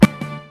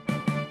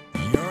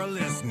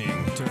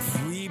to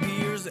Three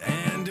Beers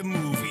and a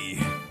Movie.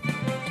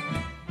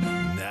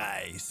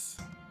 Nice.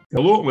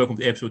 Hello and welcome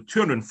to episode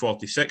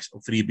 246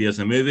 of Three Beers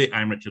and a Movie.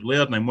 I'm Richard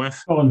Laird and I'm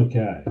with Colin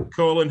Mackay.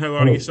 Colin, how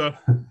are you, sir?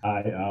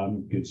 I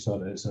am good,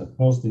 sir. It's a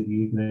Thursday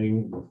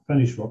evening. We've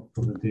finished work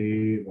for the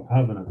day. We're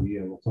having a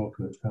beer. We're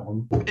talking about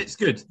film. It's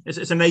good.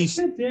 It's a nice...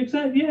 Yeah,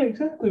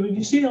 exactly. When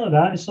you say it like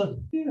that, it's like,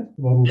 yeah.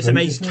 It's a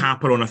nice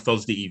capper on a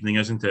Thursday evening,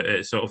 isn't it?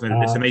 It's sort of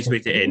it's a nice way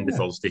to end the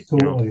Thursday.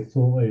 Totally.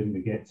 And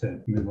we get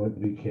to move on to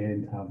the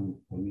weekend, having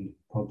a wee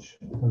purge.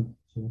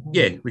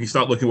 Yeah, we can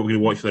start looking at what we're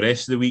going to watch for the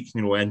rest of the week,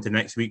 into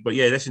next week. But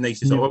yeah, this is nice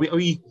to start.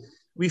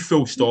 We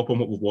full stop on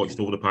what we've watched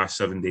over the past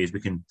 7 days. We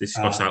can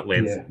discuss that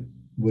length. Yeah,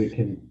 we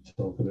can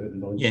talk about the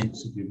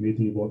nonsense that you've made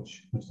me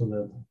watch, Mr.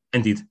 Laird.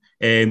 Indeed.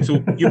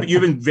 So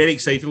you've been very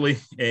excitedly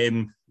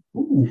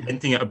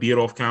hinting at a beer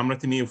off camera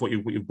to me of what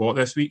you bought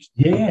this week.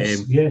 Yes.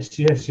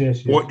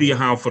 What do you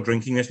have for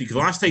drinking this week?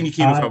 Because last time you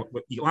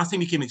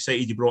came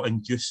excited, you brought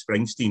in Juice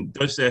Springsteen.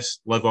 Does this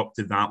live up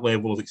to that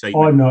level of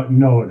excitement? Oh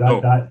no,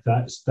 that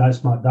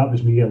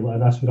was me.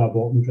 That's what I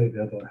bought right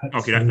there.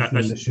 Okay,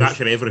 that's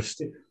your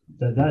Everest.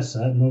 That's it.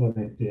 I'm not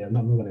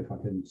going to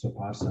fucking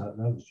surpass that.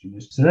 That was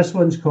genius. So this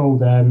one's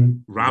called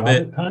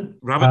Rabbit Pants.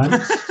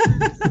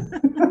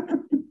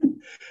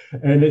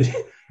 And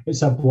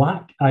it's a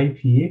black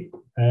IPA.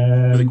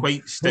 Is it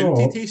quite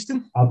stouty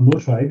tasting? I've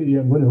not tried it yet.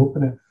 I'm going to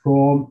open it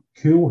from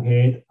Cool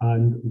Head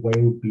and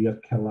Wild Beer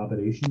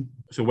collaboration.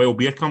 So Wild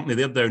Beer Company,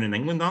 they're down in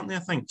England, aren't they, I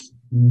think?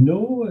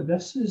 No,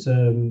 this is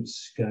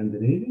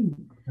Scandinavian,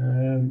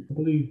 I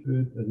believe,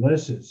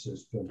 unless it's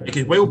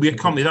because Wild Beer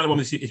Company, that the one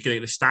that's got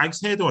the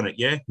stag's head on it,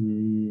 yeah?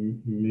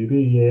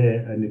 Maybe,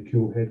 yeah, and the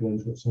Cool Head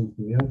one's got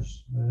something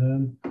else.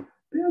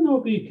 They'll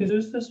not be,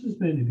 because this was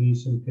meant to be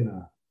some kind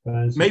of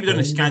maybe they're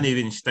in a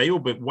Scandinavian style,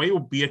 but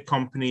Wild Beer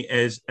Company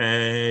is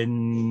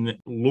in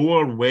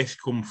Lower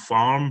Westcombe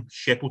Farm,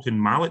 Sheppleton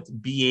Mallet,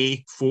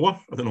 BA4.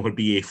 I don't know where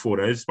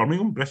BA4 is.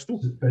 Birmingham,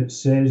 Bristol. It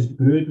says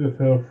brewed with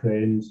our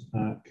friends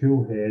at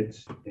Cool Head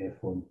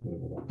F1.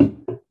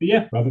 But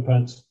yeah, Rabbit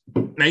Pants.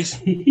 Nice.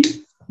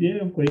 Yeah,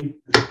 I'm quite.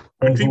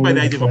 I'm intrigued by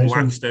the idea of a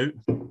black stout.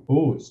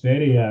 Oh, it's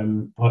very.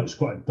 It's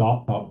got a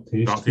dark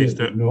taste. Dark taste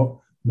to it.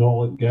 Not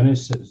like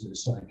Guinness.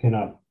 It's like kind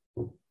of.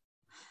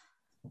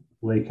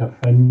 Like a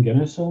thin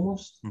Guinness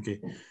almost. Okay.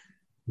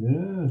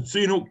 Yeah.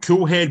 So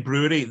Cool Head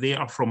Brewery, they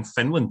are from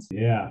Finland.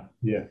 Yeah.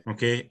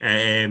 Okay.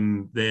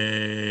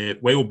 The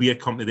Wild Beer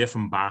Company, they're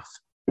from Bath.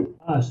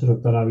 So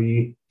they've done a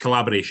wee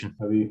collaboration.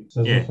 A wee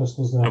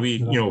sisters there. A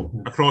wee,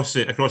 across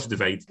the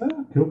divide.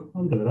 Cool.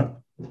 I'm doing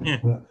that. Yeah.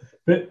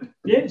 But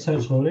yeah, it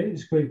sounds all right.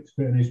 It's quite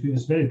a nice beer.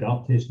 It's very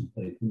dark tasting.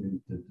 Like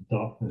the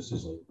darkness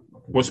is like.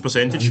 What's the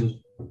percentage?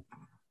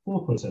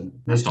 4%.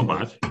 That's not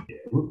bad. Yeah.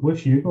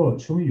 What's you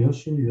got? Show me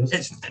yours.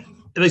 It's,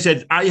 like I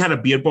said, I had a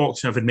beer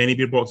box. I've had many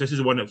beer boxes. This is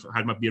the one that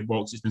had my beer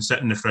box. It's been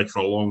sitting in the fridge for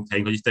a long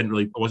time. I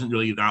wasn't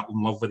really that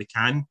in love with the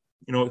can.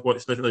 It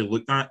doesn't really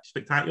look that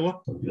spectacular.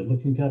 You're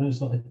looking at it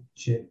as like a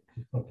Czech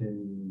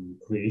fucking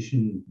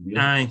creation.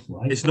 Aye,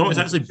 it's not. It's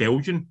actually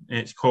Belgian.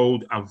 It's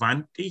called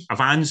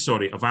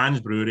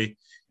Avans Brewery,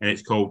 and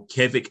it's called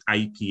Kevik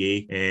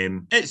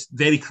IPA. It's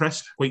very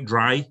crisp, quite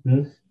dry.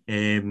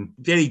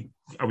 Very,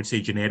 I would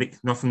say, generic.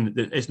 Nothing.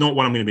 It's not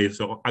one I'm going to be.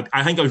 So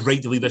I think I was right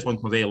to leave this one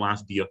to my very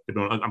last beer.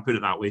 I'm putting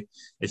it that way.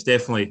 It's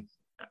definitely.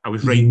 I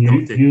was right.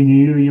 You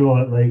knew you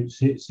were like.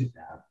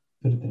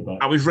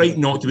 I was right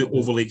not to be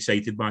overly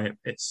excited by it.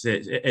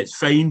 It's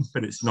fine,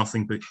 but it's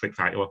nothing but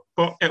spectacular.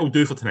 But it'll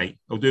do for tonight.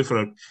 It'll do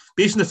for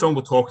based on the film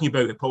we're talking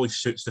about. It probably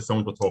suits the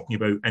film we're talking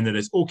about, and that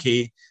it's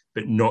okay,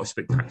 but not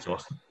spectacular.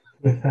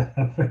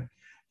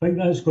 I think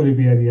that's going to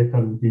be a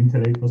recurring theme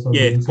tonight for some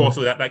reason.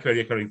 Possibly that could be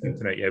a recurring theme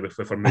tonight,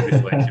 with our movie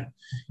selection.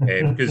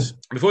 Because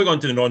before we go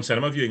on to the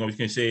non-cinema viewing, I was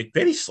going to say,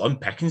 very slim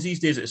pickings these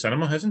days at the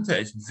cinema, isn't it?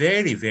 It's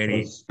very,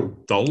 very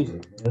dull.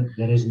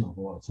 There isn't a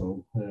lot at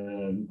all.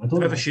 I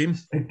don't know. Of a shame.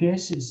 I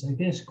guess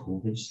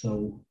COVID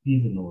still,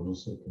 even though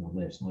there's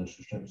less and less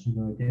restrictions,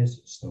 I guess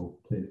it's still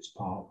played its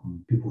part.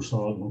 And people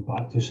start going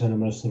back to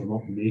cinemas, they're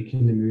not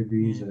making the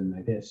movies, and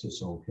I guess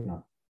it's all kind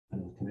of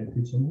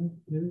connected somehow,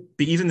 maybe.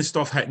 But even the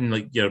stuff hitting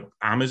like your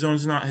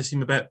Amazons and that has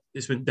seemed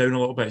it's went down a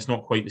little bit. It's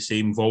not quite the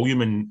same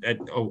volume and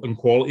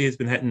quality has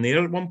been hitting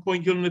there at one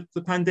point during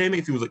the pandemic.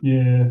 It feels like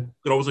they're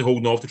obviously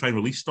holding off to try and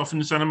release stuff in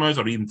the cinemas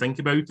or even think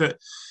about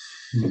it.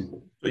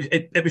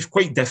 It was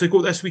quite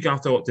difficult this week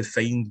after to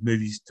find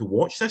movies to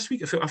watch this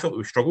week. I felt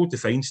we struggled to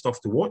find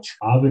stuff to watch.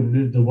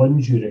 The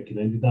ones you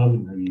recommended, I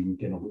wouldn't have even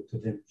kind of looked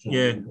at them.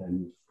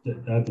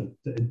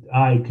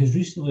 Because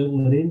recently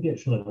Lorraine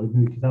gets really annoyed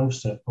me because I'll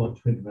sit for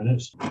 20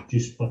 minutes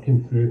just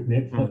flicking through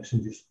Netflix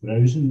and just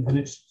browsing, and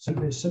it's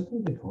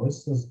simply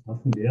because there's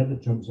nothing there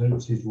that jumps out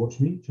and says watch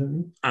me. Do you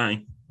know what I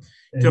mean?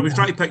 Aye. So I was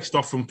trying to pick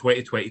stuff from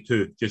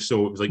 2022 just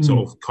so it was like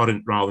sort of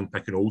current rather than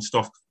picking old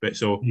stuff. But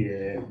so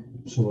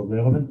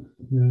relevant.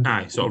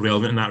 Aye, sort of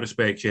relevant in that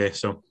respect. Yeah.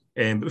 So.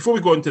 But before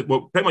we go into,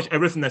 pretty much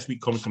everything this week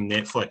comes from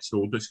Netflix, so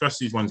we'll discuss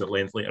these ones at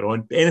length later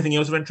on. But anything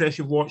else of interest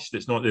you've watched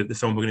that's not the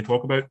film we're going to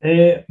talk about?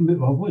 I've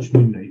watched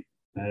Moon Knight.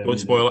 Don't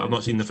spoil it. I've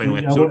not seen the final I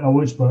episode.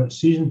 won't spoil it.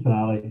 Season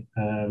finale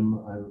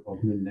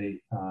of Moon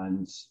Knight,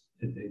 and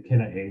it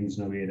kind of ends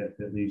in a way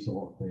that leaves a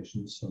lot of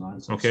questions and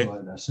answers. Okay.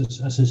 So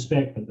I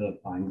suspect that they're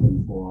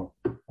angling for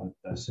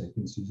a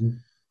second season.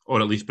 Or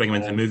at least bring him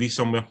into the movie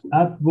somewhere.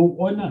 Well,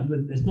 on that,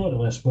 it's not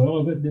really a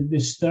spoiler, but they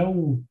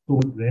still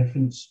don't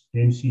reference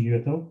the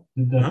MCU at all.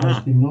 There has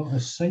been not a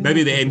single.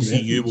 Maybe the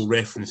MCU will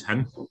reference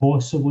him.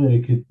 Possibly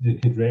they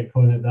could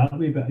retcon it that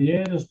way, but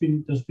yeah, there's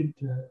been.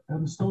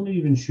 I'm still not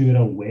even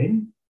sure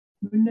when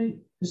Moon Knight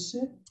is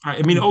set.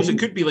 I mean, also it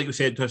could be like we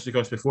said to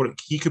us before.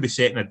 He could be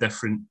set in a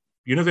different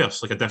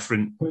universe, like a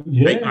different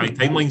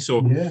timeline.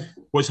 So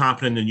what's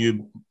happening in the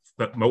new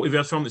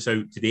multiverse film that's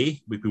out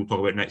today, we will talk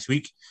about next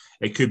week.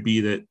 It could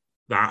be that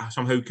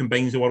somehow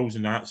combines the worlds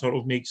and that sort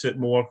of makes it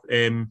more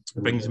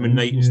brings Moon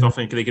Knight and stuff.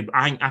 And I think they're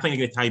going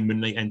to tie Moon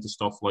Knight into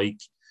stuff like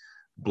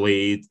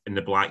Blade and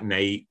the Black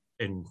Knight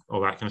and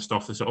all that kind of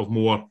stuff. The sort of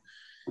more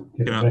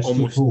kind of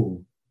almost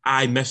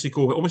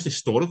mystical, almost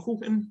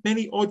historical in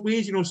many odd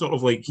ways. You know, sort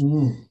of like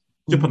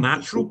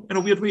supernatural in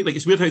a weird way. Like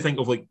it's weird how you think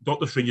of like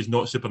Doctor Strange is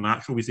not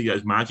supernatural. We see that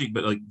as magic,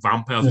 but like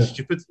vampires are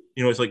stupid.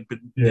 You know, it's like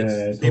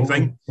it's the same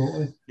thing.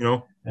 Totally. You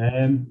know,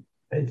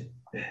 I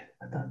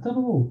don't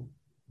know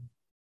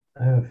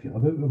how I feel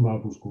about where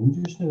Marvel's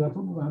going just now. I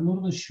don't know. I'm not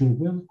really sure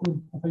where it's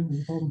going. I think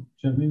the problem.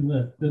 Do you know what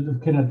I mean?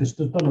 They've kind of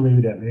they've done away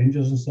with the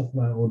Avengers and stuff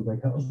like that on the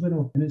cutters,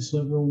 and it's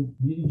like, well,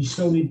 you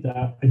still need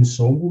that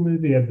ensemble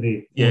movie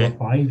every 4 or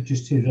 5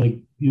 just to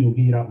really,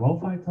 get that wow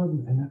factor.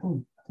 And I don't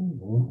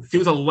know.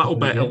 Feels a little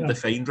bit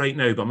ill-defined right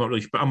now, but I'm not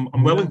really. But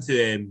I'm willing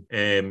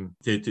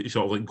to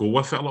sort of like go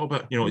with it a little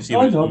bit. You know, to see.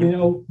 I'll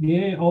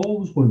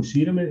always go and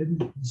see them.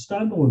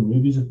 Standalone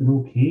movies have been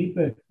okay,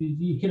 but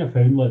you kind of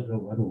found like, I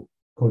know,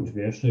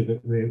 controversially,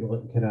 but we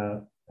like kind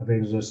of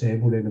Avengers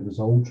Assemble, then there was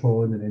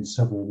Ultron, and then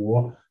Civil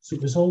War. So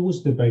it was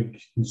always the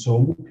big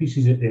ensemble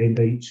pieces at the end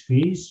of each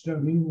phase. Do you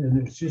know what I mean?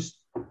 And it's just,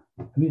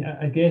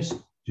 I guess.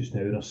 Just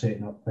now they're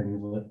setting up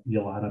things like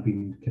Yelena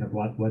being kind of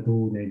Black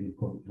Widow, and then you've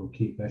got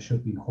Kate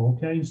Bishop being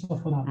Hawkeye and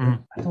stuff like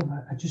that.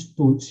 I just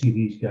don't see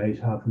these guys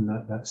having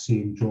that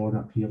same drawn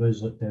appeal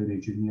as like Downey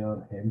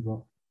Jr.,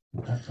 Hemsworth.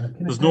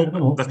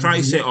 They're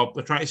trying to set up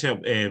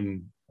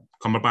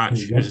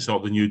Cumberbatch as a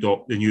sort of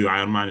the new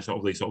Iron Man, sort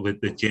of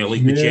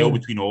the gel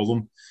between all of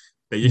them.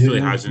 But it just really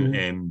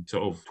hasn't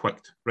sort of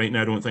clicked right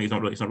now. I don't think it's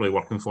not really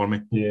working for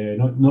me. Yeah,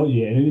 not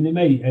yet. I mean, they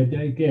might.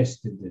 I guess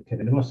the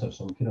kind of must have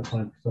some kind of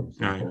plan.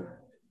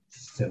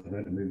 Certain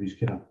amount of movies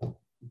kind of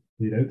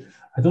laid out.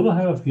 I don't know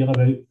how I feel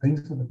about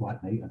things like the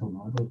Black Knight. I don't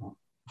know.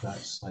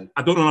 That's like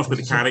I don't know enough about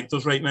the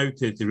characters right now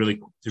to really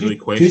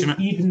question it.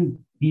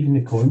 Even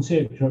the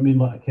concept. You know what I mean?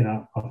 Like a kind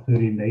of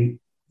Arthurian knight,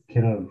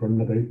 kind of running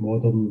about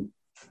modern.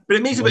 But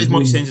it makes about as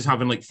much sense as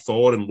having like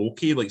Thor and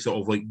Loki, like sort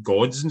of like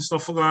gods and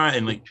stuff like that,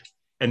 and like.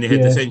 And they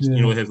had the sense,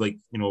 have like,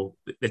 the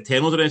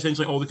Eternals are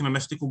essentially all the kind of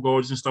mystical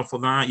gods and stuff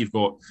like that. You've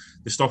got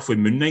the stuff with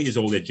Moon Knight is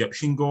all the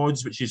Egyptian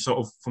gods, which is sort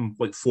of from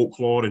like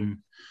folklore and,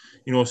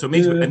 so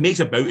it makes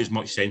about as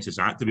much sense as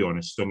that, to be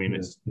honest. So, I mean,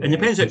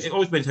 it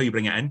always depends how you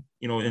bring it in,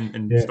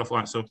 and stuff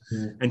like that. So,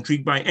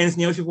 intrigued by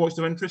anything else you've watched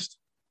of interest?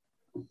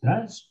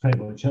 That's pretty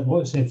much it.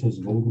 What except is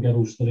Golden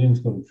Girls. The rain's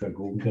going through a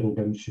Golden Girl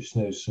binge just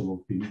now,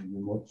 so we've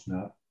been watching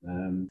that.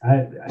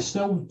 I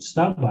still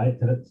stand by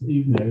it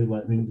even now.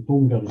 Like, the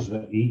Golden Girls are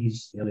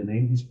 80s, early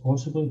 90s,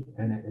 possibly,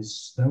 and it is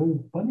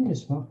still funny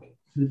as fuck.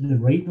 The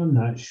writing on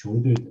that show,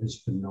 dude,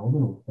 is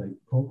phenomenal. Like,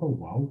 proper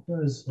wow.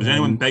 Was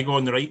anyone big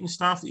on the writing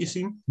staff that you've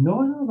seen? No,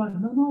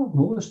 I've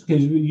noticed,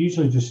 because we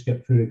usually just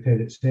skip through the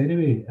credits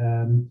anyway.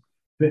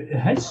 But it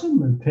had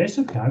some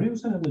impressive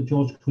cameos in it, like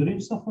George Clooney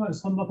and stuff like that,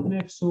 summed up in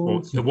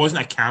episodes. Well, it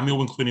wasn't a cameo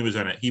when Clooney was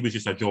in it. He was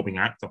just a jobbing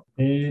actor.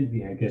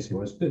 I guess he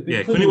was. But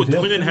Clooney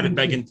didn't have it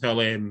big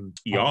until ER, and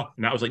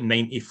that was like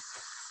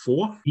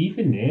 94.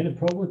 Even then, it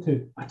probably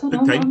took... I don't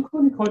know, I'm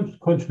going to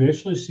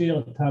controversially say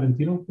like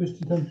Tarantino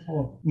boosted him.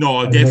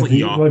 No,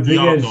 definitely ER.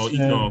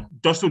 No.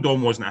 Dust Till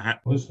Dawn wasn't a hit.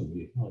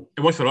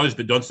 It was for us,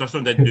 but Dust Till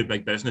Dawn didn't do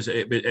big business.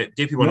 It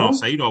gave people on our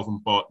side of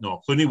him, but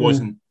no, Clooney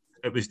wasn't.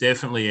 It was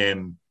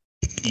definitely...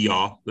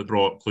 ER that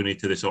brought Clooney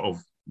to the sort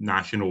of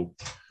national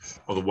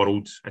or the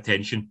world's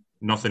attention.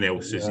 Nothing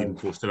else is even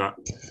close to that.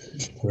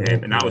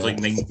 And that was like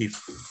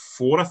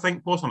 94, I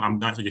think, possibly.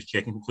 I'm actually just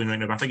checking for Clooney right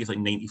now, but I think it's like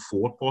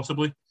 94,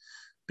 possibly.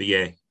 But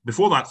yeah,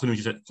 before that,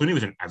 Clooney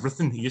was in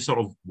everything. He just sort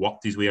of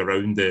worked his way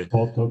around the...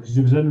 Because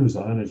he was in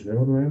Roseanne as well,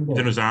 remember? He was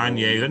in Roseanne,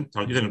 he was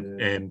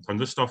in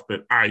tons of stuff.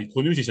 But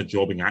Clooney was just a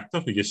jobbing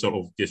actor who just sort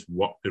of just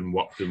worked and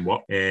worked and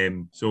worked.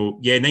 So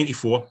yeah,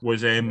 94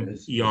 was ER.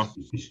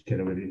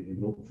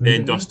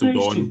 Then Dust Till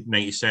Dawn,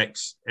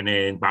 96. And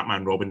then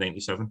Batman Robin,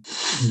 97.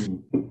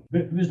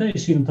 But it was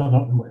nice seeing him turn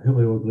up and like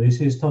Julio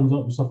Iglesias turns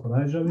up and stuff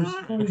like that. It was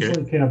like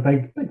kind of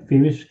big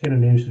famous kind of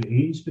names for the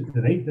 80s, but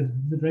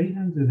the right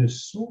hand of it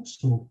is so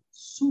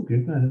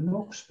good, man. It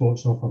knocks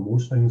spots off of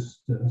most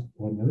things that are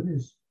on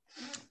nowadays.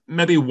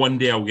 Maybe one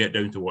day I'll get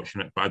down to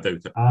watching it, but I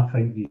doubt it. I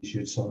think you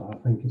should I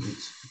think it would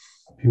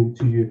appeal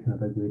to you in a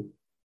big way.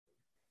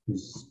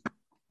 Because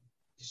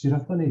you're a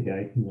funny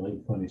guy and you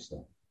like funny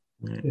stuff.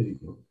 Yeah. There you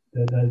go.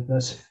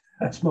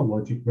 That's my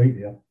logic right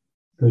there.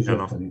 Because Fair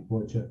you're enough. funny.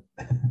 Watch it.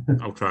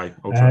 I'll try.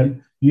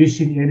 You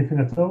seen anything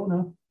at all?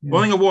 No. Yeah.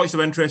 One thing I watched of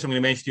interest, I'm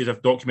going to mention to you, is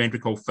a documentary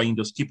called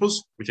Finders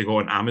Keepers, which I got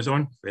on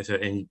Amazon.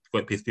 And you've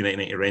got to pay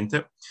 $3.99 to rent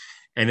it.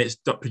 And it's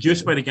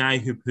produced by the guy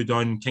who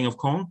done King of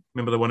Kong.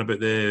 Remember the one about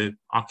the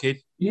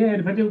arcade? Yeah,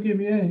 the video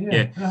game.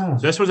 Yeah. Uh-huh.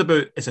 So this was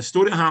about. It's a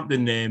story that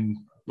happened in.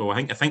 Well,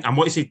 I think I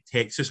want to say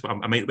Texas, but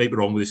I might be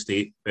wrong with the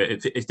state. But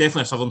it's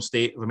definitely a southern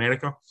state of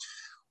America,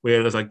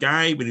 where there's a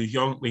guy when he's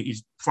young, when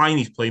he's flying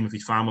his plane with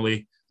his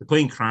family. The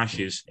plane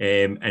crashes,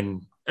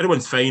 and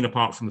everyone's fine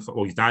apart from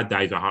his dad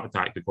dies of a heart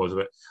attack because of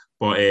it.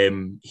 But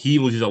he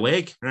loses a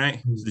leg,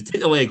 right? So they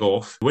take the leg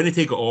off. When they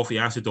take it off, he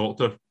asks the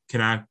doctor,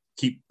 "Can I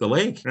keep the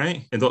leg?"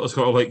 Right? And the doctor's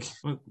kind of like,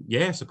 well,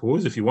 "Yeah, I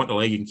suppose if you want the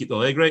leg, you can keep the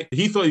leg, right?" But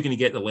he thought he was going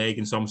to get the leg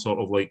in some sort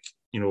of like,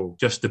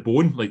 just the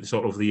bone, like the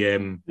sort of the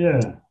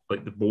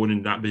like the bone,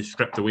 and that be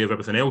stripped away of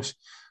everything else.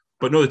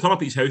 But no, they turn up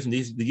at his house and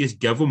they just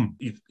give him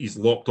his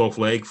locked off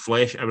leg,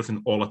 flesh,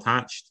 everything all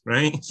attached,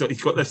 right? So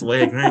he's got this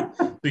leg, right?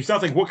 So he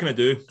starts like, what can I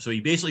do? So he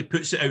basically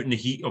puts it out in the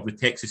heat of the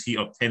Texas heat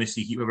or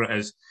Tennessee heat, whatever it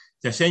is,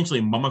 to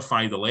essentially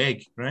mummify the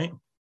leg, right?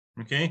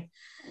 Okay.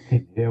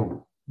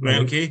 Hell.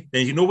 Right, okay.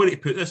 Then you know where to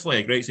put this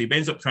leg, right? So he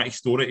ends up trying to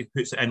store it. He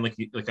puts it in like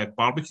a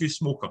barbecue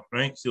smoker,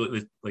 right? So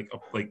they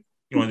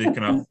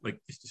kind of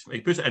like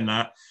he puts it in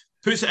that,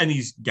 puts it in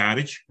his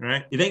garage,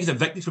 right? He then gets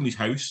evicted from his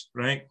house,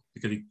 right?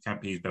 Because he can't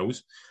pay his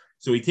bills.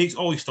 So he takes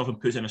all his stuff and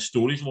puts it in a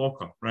storage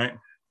locker, right?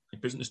 He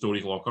puts it in the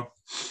storage locker.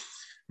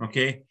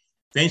 Okay.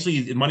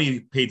 Eventually, the money he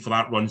paid for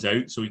that runs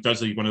out. So he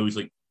does like one of those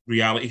like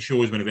reality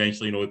shows when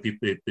eventually,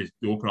 people they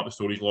open up the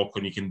storage locker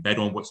and you can bid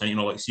on what's in it,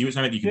 like see what's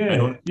in it, you can bid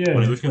on it. Yeah,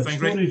 one of those kind of things,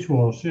 storage right?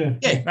 wars, yeah,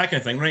 that kind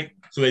of thing, right?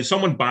 So then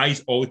someone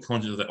buys all the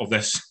contents of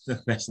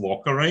this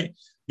locker, right?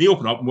 They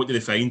open up and what do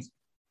they find?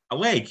 A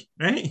leg,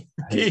 right?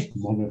 Okay.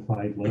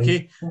 Mummified leg.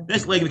 Okay.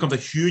 This leg becomes a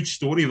huge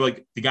story of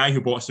like the guy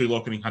who bought a storage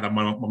locker and had a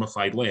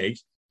mummified leg.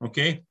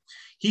 Okay.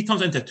 He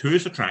turns into a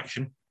tourist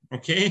attraction.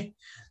 Okay.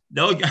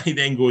 The other guy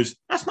then goes,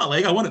 "That's my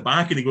leg. I want it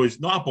back." And he goes,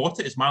 "No, I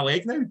bought it. It's my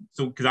leg now.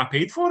 So because I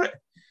paid for it."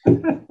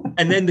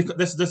 And then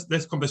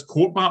this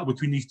court battle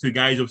between these two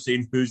guys of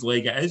saying whose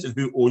leg it is and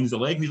who owns the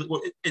leg. And he's like,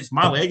 "Well, it's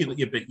my leg." He's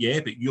like,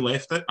 but you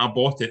left it. I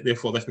bought it.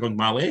 Therefore, this becomes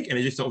my leg. And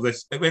it just sort of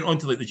this. It went on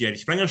to like the Jerry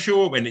Springer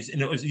show when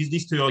it was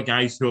these two other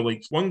guys who are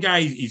like, one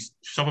guy he's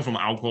suffered from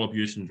alcohol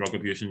abuse and drug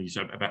abuse, and he's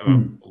a bit of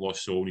a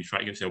lost soul. And he's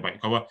trying to get himself back in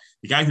cover.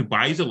 The guy who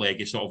buys the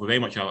leg is sort of very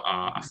much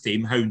a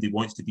fame hound. He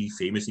wants to be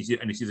famous. He sees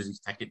his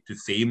ticket to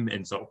fame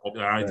and sort of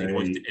popularity.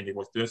 Right. And he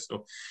wants to do this.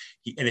 So,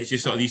 and it's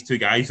just sort of these two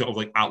guys sort of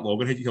like at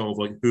loggerheads, sort of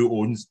like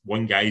who owns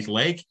one guy's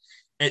leg.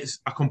 It's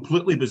a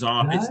completely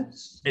bizarre.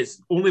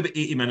 It's only about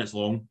 80 minutes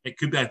long. It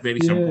could be a very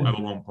simple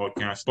hour-long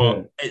podcast,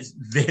 but it's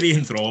very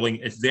enthralling.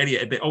 It's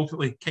but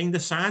ultimately kind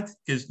of sad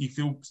because you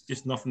feel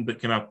just nothing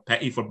but kind of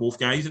pity for both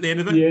guys at the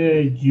end of it. Yeah,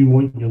 you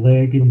want your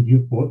leg and you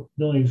bought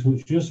the leg, so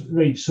it's just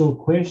right. So,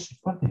 question,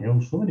 fucking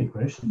hell, so many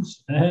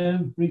questions. Right,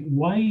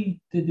 why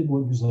did they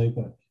want his leg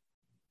back?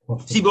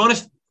 See, to be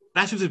honest,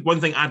 that's just one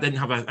thing I didn't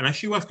have an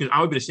issue with because I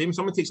would be the same. If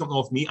someone takes something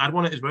off me, I'd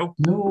want it as well.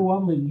 No,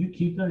 I'm like, you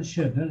keep that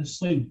shit.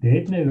 That's like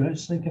dead now.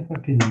 That's like a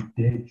fucking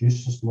dead,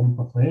 useless lump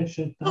of flesh.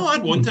 No,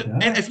 I'd want it.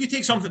 And if you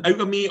take something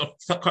out of me or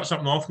cut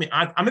something off me,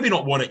 I maybe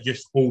not want it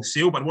just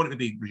wholesale, but I'd want it to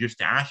be reduced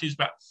to ashes.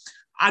 But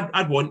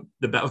I'd want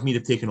the bit of me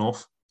they've taken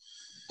off.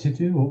 To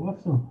do what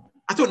with them?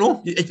 I don't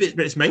know.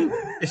 It's mine.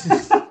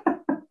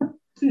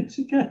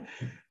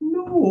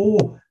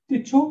 No,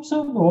 they chop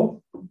something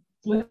off.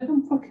 Let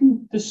them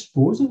fucking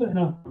dispose of it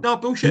now. No,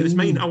 bullshit, it's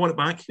mine. I want it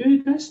back.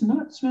 Dude, that's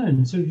nuts,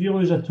 man. So if you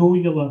lose a toe,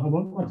 you're like, I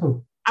want my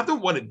toe. I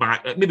don't want it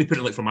back. Maybe put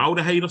it like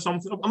formaldehyde or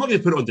something. I'm not going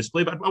to put it on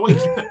display, but I want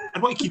to keep it. I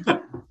want to keep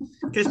it.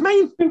 Because it's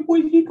mine. But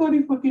what have you got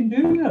to fucking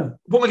do now?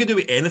 What am I going to do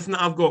with anything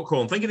that I've got,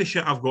 Colin? Think of the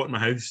shit I've got in my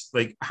house.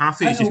 Like, half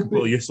of it is just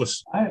completely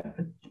useless.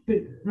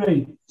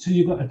 Right, so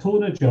you've got a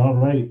toner jar,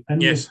 right? And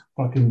yes.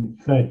 Fucking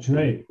fridge,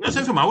 right? That's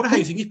in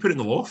formaldehyde, so you can just put it in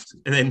the loft.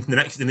 And then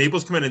the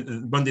neighbours come in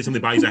and one day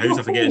somebody buys a house,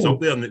 I forget it's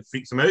up there and it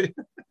freaks them out.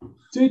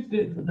 Dude,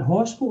 the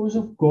hospitals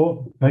have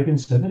got big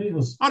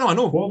incinerators. Oh, no, I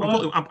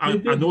know.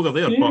 I know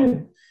they're there,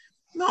 but...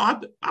 No,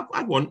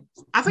 I'd want...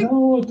 I think...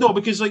 No,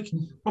 because, like,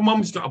 my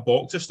mum's got a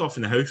box of stuff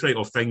in the house, right,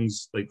 of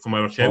things, like, from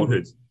our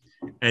childhood.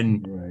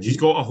 And she's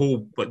got a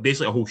whole, like,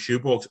 basically a whole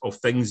shoebox of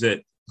things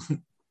that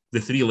the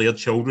three layered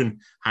children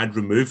had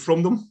removed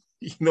from them,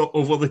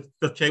 over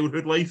their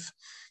childhood life.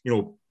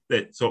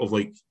 That sort of,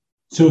 like...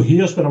 So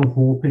here's what I'm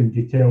hoping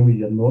you tell me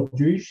you're not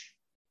Jewish.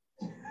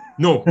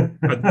 No,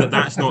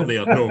 that's not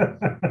there, no.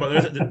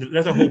 But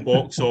there's a whole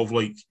box of,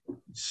 like,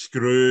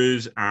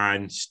 screws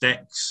and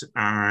sticks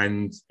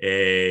and,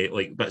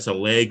 like, bits of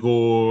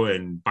Lego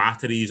and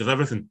batteries. There's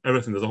everything.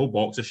 There's a whole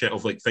box of shit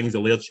of, like, things the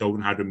layered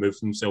children had removed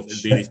from themselves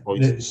at various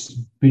points. It's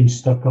been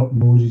stuck up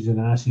noses and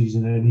asses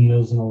and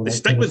ears and all that. The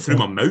stick went through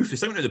my mouth. The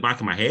stick went out the back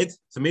of my head.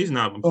 It's amazing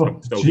that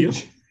I'm still here.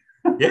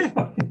 Yeah.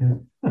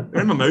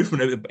 And my mouth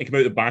went out, it came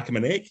out the back of my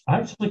neck.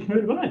 Actually came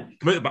out the back?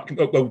 Came out the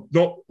back, well,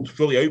 not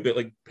fully out, but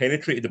like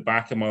penetrated the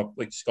back of my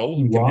like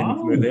skull. Wow.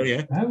 Came out there,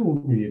 yeah. How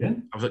old were you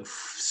then? I was like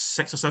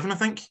 6 or 7, I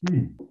think.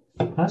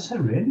 That's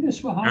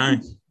horrendous. What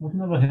happened? I've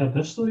never heard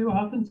this story. What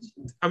happened?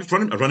 I was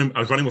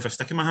running with a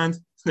stick in my hand,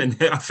 and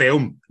I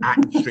fell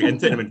straight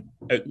into it and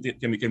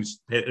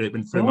it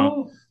went through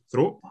my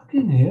throat.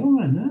 Fucking hell,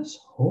 man, that's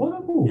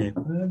horrible. Yeah.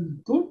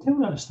 Don't tell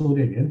that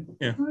story again.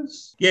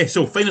 Yeah.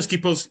 So Finders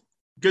Keepers,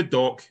 good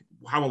doc.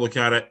 Have a look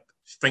at it.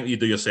 Think you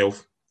do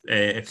yourself.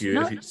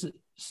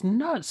 It's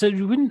nuts. I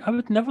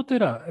would never do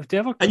that. If they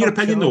ever. In your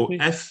opinion, though,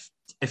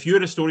 if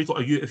you're a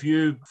storyteller, if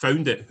you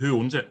found it, who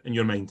owns it in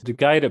your mind? The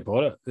guy that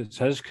bought it. It's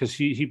his because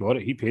he bought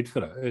it. He paid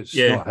for it. It's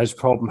not his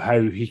problem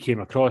how he came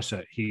across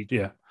it. It'd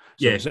be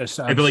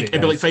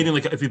like finding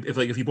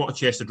if you bought a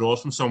chest of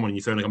drawers from someone and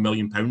you found like £1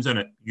 million in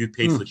it, you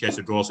paid for the chest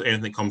of drawers. So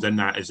anything that comes in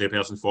that is the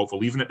person's fault for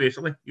leaving it.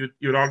 Basically, you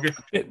would argue.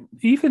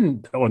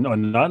 Even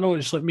on that note,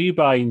 it's like me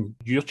buying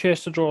your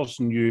chest of drawers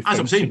and you. As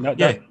I'm saying,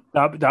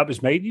 that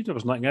was mine. There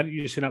was nothing in it.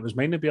 You saying that was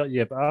mine? I'd be like,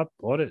 yeah, but I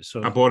bought it.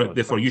 So I bought it.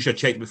 Therefore, you should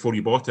check before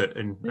you bought it.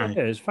 And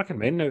it's fucking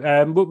mine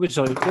now. What was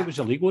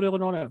the legal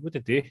ruling on it? What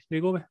did they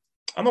go with?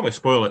 I'm not going to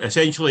spoil it.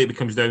 Essentially, it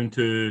comes down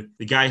to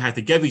the guy had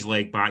to give his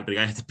leg back, but the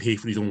guy had to pay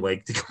for his own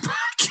leg to come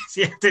back.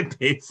 He had to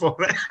pay for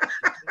it.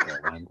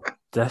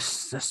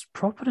 This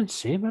proper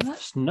insane, man.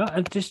 That's not.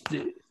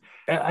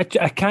 I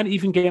can't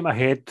even get my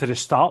head to the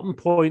starting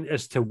point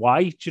as to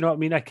why. Do you know what I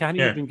mean? I can't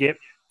even get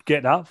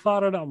that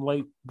far in it. I'm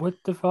like, what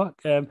the fuck?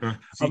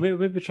 I'll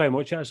maybe try and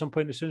watch it at some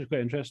point. It sounds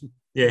quite interesting.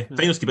 Yeah,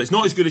 Finders Keepers. It's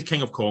not as good as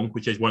King of Kong,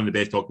 which is one of the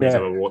best documentaries I've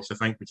ever watched, I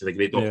think, which is a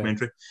great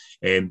documentary.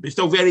 But it's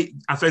still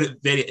I found it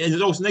very, and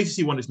it's also nice to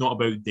see one that's not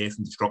about death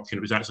and destruction.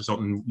 It was actually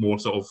something more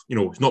sort of,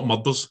 it's not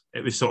murders.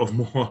 It was sort of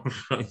more,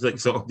 it's like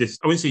sort of just,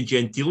 I wouldn't say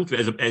genteel,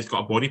 because it's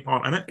got a body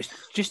part in it. It's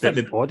just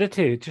an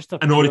oddity. Just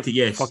an oddity,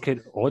 yes.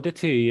 Fucking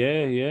oddity,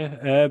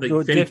 yeah.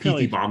 Like very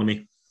P.T.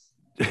 Barnum-y.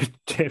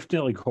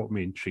 Definitely got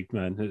me intrigued,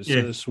 man.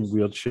 It's some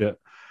weird shit.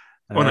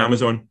 On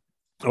Amazon.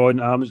 On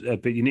Amazon,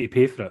 but you need to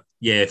pay for it.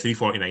 Yeah,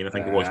 $3.49. I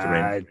think it was to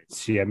rent.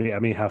 See, I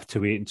may have to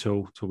wait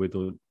until we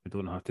don't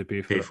have to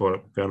pay for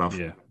it. Fair enough.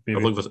 Yeah,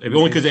 only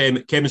because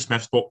Kevin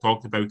Smith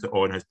talked about it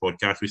on his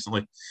podcast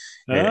recently,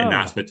 and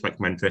that's what piqued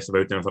my interest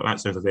about it. And I thought that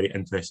sounds a very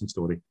interesting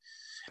story.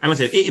 And like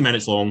I said, 80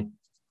 minutes long,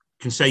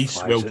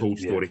 concise, well told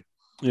story.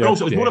 But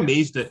also, I was more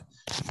amazed that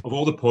of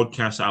all the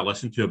podcasts that I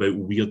listened to about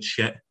weird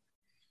shit,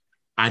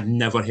 I'd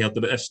never heard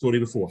about this story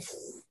before.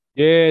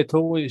 Yeah,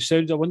 totally. It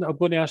sounds. I'm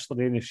going to ask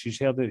Lorraine if she's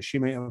heard it. She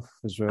might have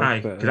as well. Aye,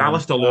 because I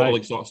listened to a lot of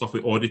like sort of stuff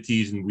with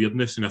oddities and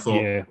weirdness, and I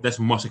thought this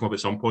must have come up at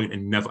some point,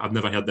 and I've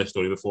never heard this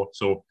story before.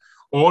 So,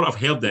 or I've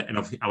heard it and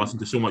I listened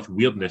to so much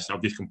weirdness,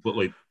 I've just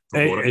completely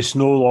forgot it. It's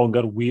no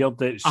longer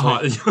weird. It's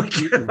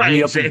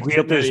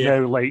weird is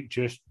now like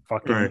just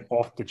fucking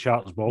off the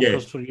charts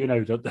bonkers for you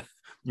now.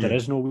 There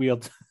is no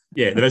weird.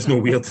 Yeah, there is no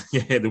weird.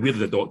 Yeah, the weird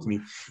is a dot to me.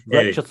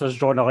 Richard has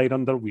drawn a line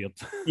under weird.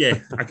 Yeah,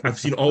 I've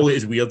seen all that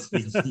is weird.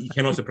 You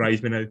cannot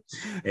surprise me now.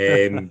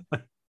 But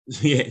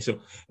what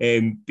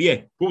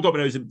we're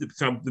talking about is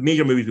the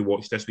major movies we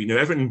watched this week. Now,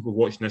 everything we're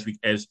watching this week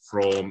is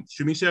from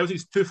streaming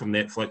services, 2 from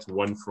Netflix,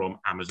 1 from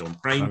Amazon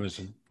Prime.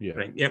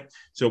 Right, yeah.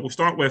 So we'll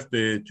start with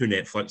the 2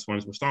 Netflix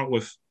ones. We'll start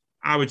with,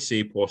 I would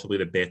say, possibly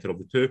the better of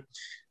the 2.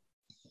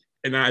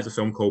 And that is a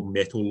film called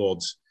Metal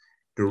Lords,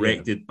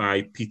 directed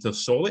by Peter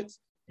Sollett,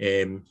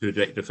 who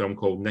directed a film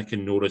called Nick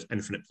and Nora's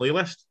Infinite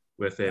Playlist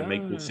with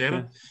Michael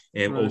Cera.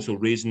 Also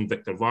Raising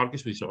Victor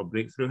Vargas, which sort of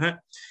breakthrough hit.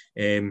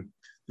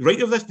 The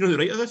writer of this, do you know who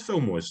the writer of this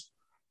film was?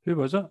 Who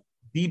was it?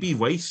 D.B.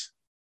 Weiss.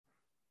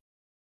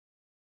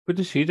 What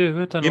does he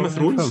do? Game of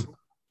Thrones.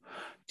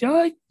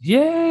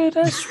 Yeah,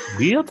 that's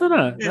weird, isn't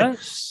it?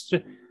 That's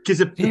because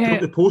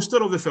the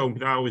poster of the film,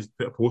 I always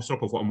put a poster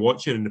up of what I'm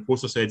watching, and the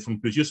poster said from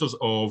producers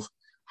of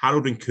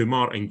Harold and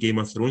Kumar and Game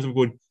of Thrones. I'm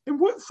going, in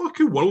what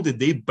fucking world did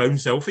they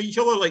bounce off each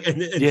other? Like, and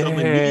meet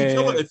each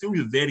other? It feels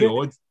very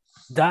odd.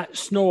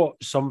 That's not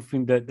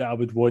something that I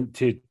would want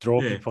to draw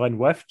people in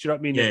with. Do you know what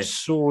I mean? It's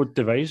so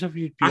divisive.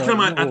 I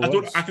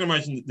can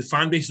imagine the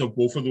fan bases of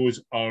both of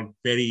those are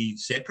very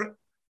separate.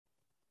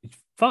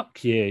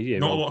 Fuck yeah.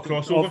 Not a lot of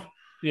crossover.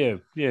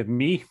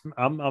 Me.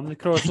 I'm the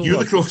crossover.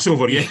 You're the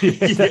crossover,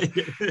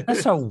 yeah.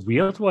 That's a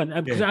weird one.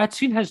 Because I'd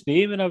seen his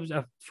name and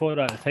I thought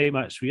at the time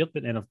that's weird,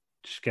 but then I've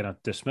just kind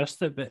of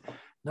dismissed it. But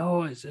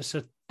no, it's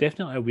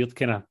definitely a weird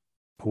kind of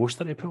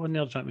poster they put on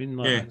there. Do you know what I mean?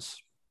 Like,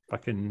 it's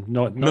fucking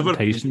not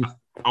enticing. I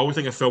always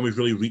think a film is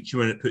really reaching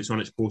when it puts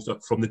on its poster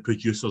from the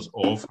producers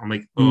of. I'm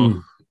like,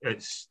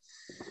 it's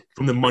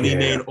from the money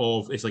men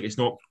of. It's like, it's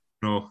not.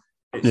 No.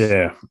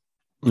 Yeah,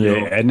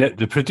 and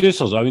the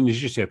producers. I mean, you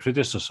just say a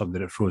producer,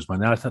 something that throws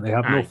money at it. They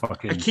have no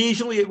fucking.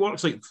 Occasionally, it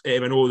works. Like I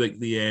know, like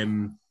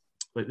the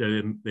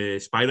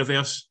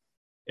Spider-Verse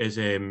is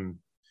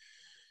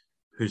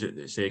who's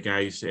it? Say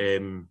guys,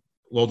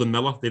 Lord and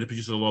Miller. They're the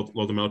producers of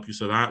Lord and Miller,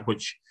 producer of that,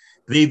 which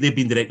they've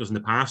been directors in the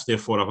past.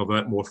 Therefore, I have a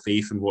bit more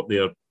faith in what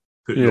they're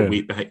putting their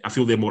weight behind. I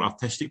feel they're more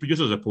artistic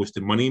producers as opposed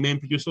to money men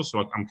producers, so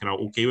I'm kind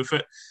of okay with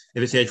it.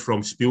 If it says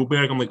from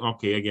Spielberg, I'm like,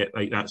 okay, I get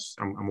like that's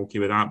I'm okay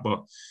with that.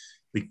 But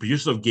the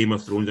producers of Game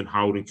of Thrones and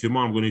Harold and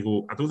Kumar, I'm going to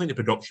go, I don't think the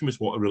production was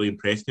what really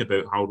impressed me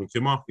about Harold and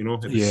Kumar, you know?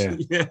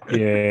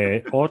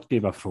 Odd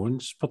Game of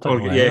Thrones,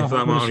 particularly. Yeah, for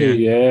that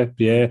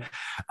matter,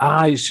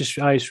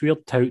 it's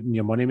weird touting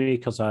your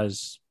moneymakers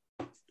as,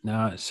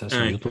 it's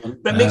weird one.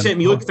 That makes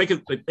sense. You look, think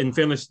of, in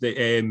fairness,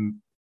 the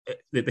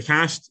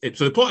cast,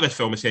 so the plot of this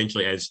film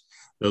essentially is,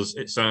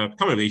 it's a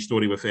coming-of-age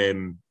story with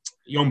a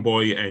young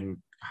boy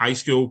in high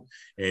school,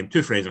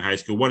 two friends in high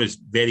school. One is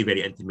very,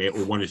 very into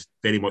metal. One is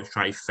very much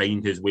trying to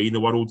find his way in the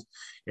world.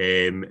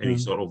 And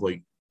he's sort of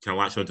like kind of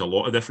latched onto a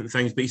lot of different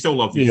things, but he still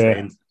loves his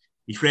friend.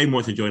 His friend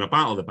wants to join a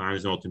battle of the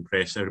bands in order to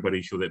impress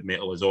everybody, show that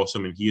metal is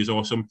awesome and he is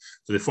awesome.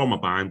 So they form a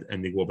band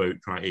and they go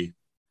about trying to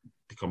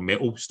become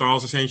metal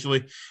stars,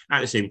 essentially.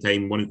 At the same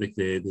time, one of the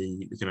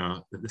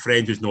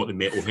friend who's not the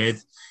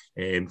metalhead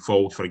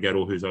falls for a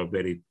girl who's a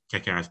very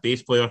kick-ass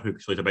bass player who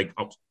plays a big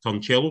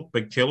upturned cello,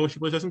 big cello she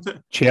plays, isn't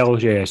it? Cello,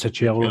 yeah, it's a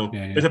cello.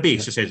 Yeah. It's a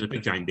bass, essentially, a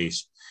big giant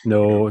bass.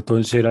 No,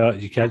 don't say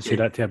that. You can't say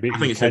that to a bass. I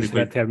think it's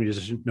a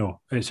musician.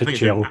 No, it's a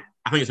cello.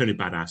 I think it sounded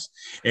badass.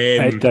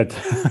 It did.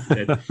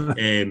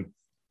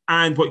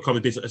 And what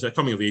comes basically is a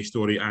coming-of-age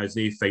story as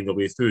they find their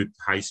way through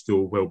high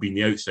school while being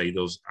the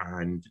outsiders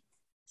and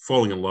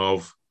falling in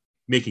love,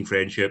 making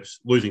friendships,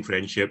 losing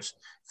friendships,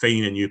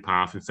 finding a new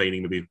path, and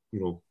finding maybe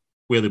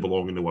where they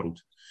belong in the world.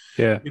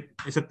 Yeah,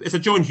 it's a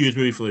John Hughes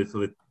movie for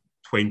the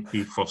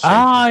 21st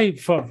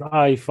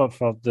century.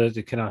 For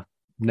the kind of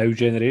now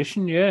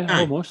generation. Yeah,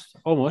 almost.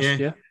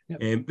 Yeah.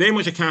 Very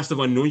much a cast of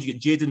unknowns. You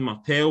get Jaden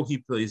Martell. He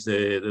plays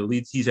the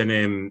lead. He's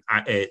in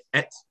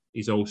It.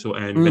 He's also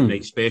in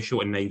Midnight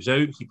Special and Knives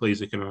Out. He plays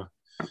the kind of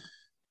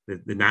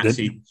the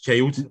Nazi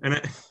child in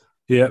it.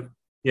 Yep.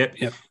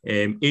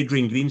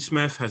 Adrian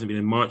Greensmith hasn't been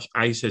in much.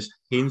 Isis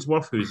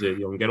Hainsworth, who's a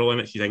young girl in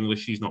it, she's English,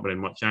 she's not been in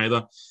much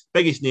either.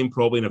 Biggest name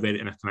probably in a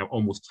kind of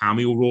almost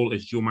cameo role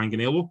is Joe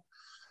Manganiello.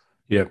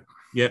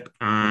 Yep.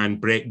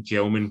 And Brett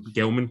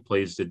Gelman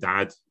plays the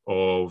dad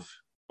of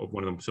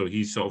one of them. So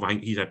he's sort of, I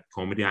think he's a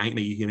comedy. I think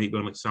he might be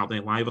on like Saturday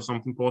Night Live or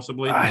something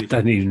possibly. I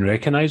didn't even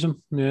recognise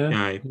him.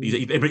 Yeah.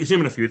 He's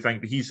in a few things,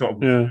 but he's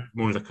sort of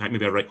more as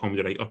maybe a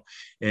comedy writer.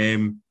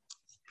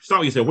 Start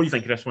with yourself. What do you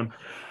think of this one?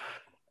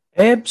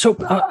 So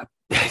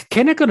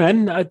kind of going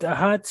in, I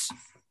had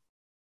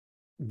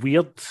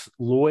weird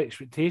low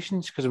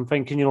expectations because I'm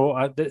thinking,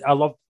 I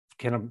love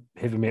kind of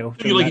heavy metal.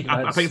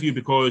 I think for you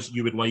because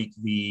you would like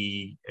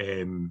the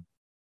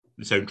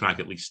soundtrack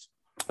at least.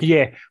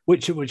 Yeah,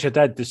 which I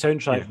did. The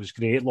soundtrack was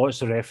great,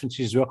 lots of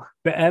references as well.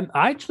 But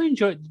I actually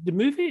enjoyed the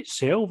movie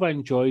itself. I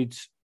enjoyed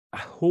a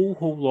whole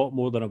lot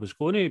more than I was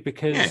going to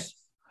because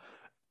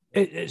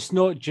it's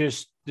not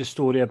just the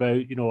story about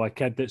a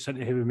kid that's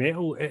into heavy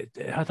metal. It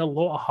had a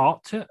lot of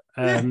heart to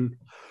it.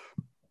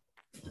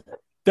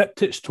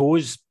 Dipped its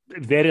toes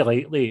very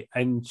lightly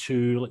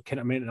into like kind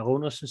of mental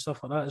illness and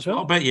stuff like that as well. A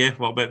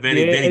little bit,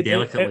 very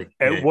delicately.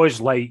 It was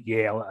like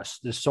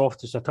the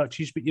softest of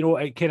touches, but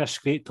it kind of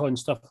scraped on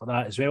stuff like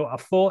that as well. I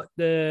thought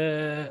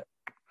the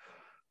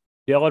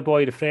other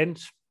boy, the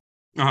friend,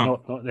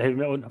 not the heavy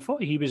metal, I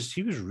thought he was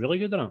really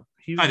good in it.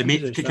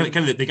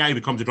 The guy who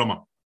becomes a drummer.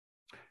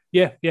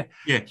 Yeah.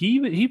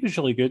 He was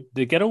really good.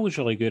 The girl was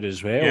really good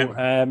as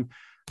well.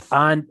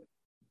 And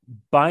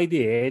by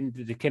the end,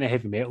 the kind of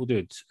heavy metal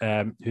dude,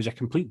 who's a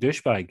complete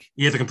douchebag.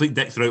 He has a complete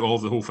dick throughout all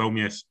of the whole film,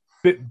 yes.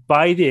 But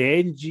by the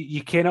end,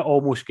 you kind of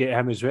almost get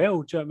him as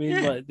well. Do you know what I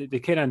mean? Like they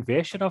kind of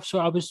invest enough. So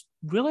I was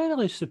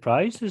really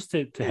surprised as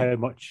to how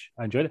much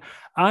I enjoyed it.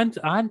 And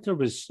there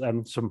was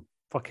some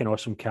fucking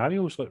awesome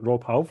cameos, like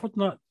Rob Halford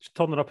and that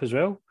turning up as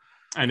well.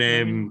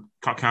 And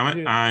Kirk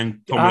Hammett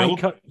and Tom Morello.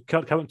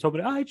 Kirk Hammett and Tom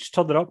Morello. I just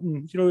turned it up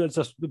and, it's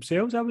just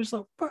themselves. I was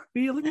like, fuck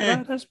me, look at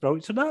that. That's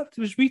brilliant. So there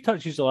was wee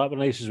touches of that were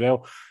nice as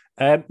well.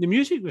 The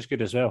music was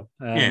good as well.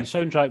 The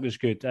soundtrack was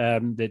good.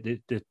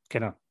 The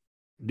kind of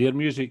their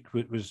music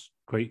was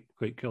quite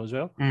cool as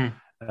well.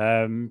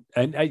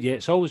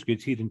 It's always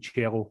good hearing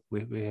cello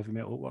with heavy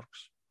metal. It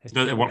works.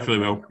 It works really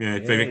well.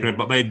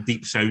 But very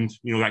deep sound.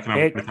 that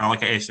kind of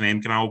Metallica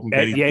S&M kind of album.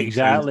 Exactly.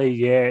 Sound.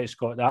 Yeah, it's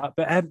got that.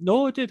 But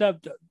no, dude, I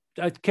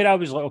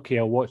was like, okay,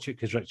 I'll watch it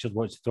because Richard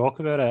wants to talk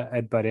about it.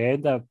 And by the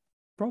end, I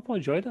probably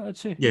enjoyed it. I'd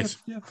say. Yes.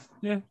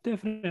 Yeah,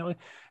 definitely.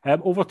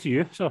 Over to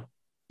you, so.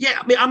 Yeah,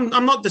 I mean,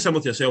 I'm not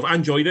dissimilar to yourself. I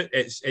enjoyed it.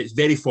 It's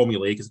very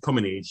formulaic. It's a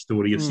coming age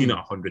story. You've seen it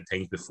 100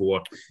 times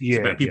before. It's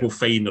about people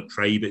finding their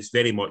tribe. It's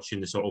very much in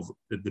the sort of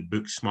the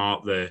book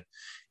smart, maybe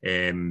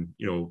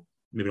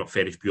not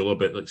Ferris Bueller,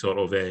 but like sort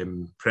of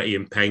Pretty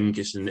in Pink.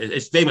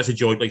 It's very much a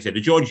John, like I said,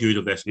 the John Hughes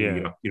of this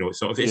movie.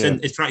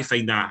 It's trying to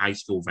find that high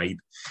school vibe.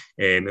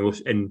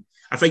 And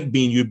I think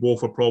me and you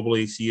both will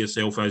probably see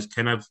yourself as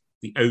kind of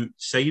the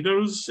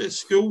outsiders at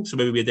school, so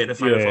maybe we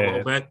identify with a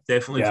little bit.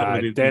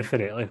 Definitely,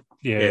 definitely.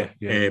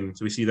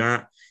 So we see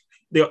that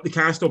the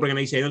cast all bring a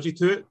nice energy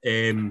to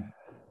it.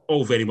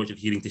 All very much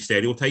adhering to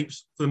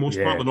stereotypes for the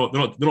most part.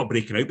 They're not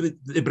breaking out, but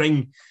they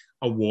bring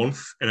a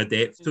warmth and a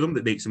depth to them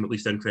that makes them at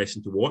least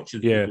interesting to watch.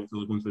 Going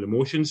through the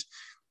emotions.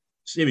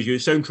 Same as you,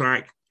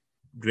 soundtrack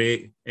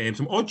great.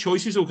 Some odd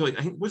choices though. Like,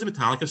 I think was a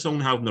Metallica song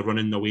having the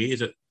Running Away.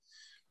 Is it?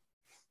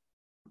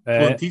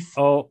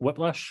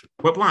 Whiplash.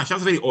 Whiplash.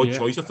 That's a very odd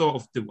choice. I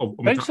thought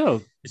I think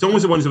so. It's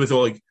almost the ones that we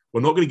thought, like,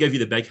 we're not going to give you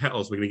the big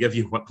hitters. We're going to give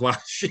you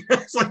Whiplash.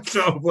 It's like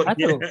I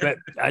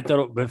don't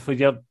know. But for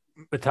your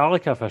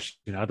Metallica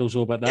aficionados,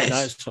 but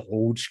that's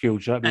old school.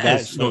 Do you know what I mean?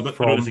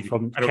 That's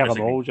from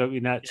Cannibal. I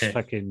mean, that's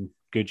fucking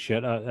good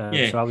shit.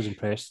 So I was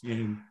impressed.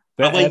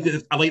 But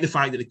I like the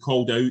fact that they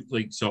called out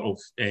like sort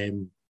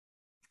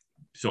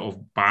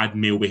of bad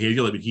male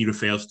behaviour. Like when he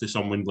refers to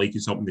someone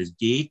liking something that's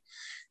gay,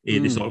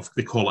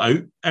 they call it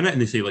out in it,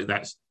 and they say like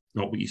that's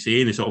not what you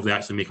say, and they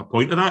actually make a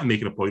point of that, and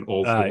making a point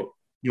of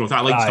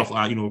I like stuff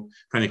like that.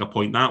 Trying to make a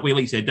point that way.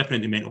 Like you said, dipping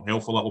into mental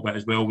health a little bit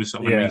as well was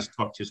sort of a nice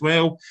touch as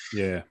well.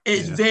 Yeah,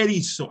 it's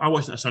very. So I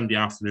watched it a Sunday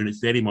afternoon. It's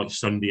very much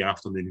Sunday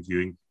afternoon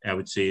viewing, I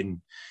would say.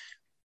 And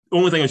the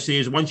only thing I'd say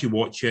is once you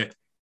watch it,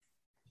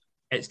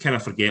 it's kind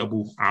of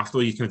forgettable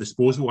after. You kind of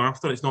disposable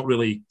after. It's not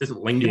really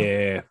doesn't linger.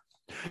 Yeah.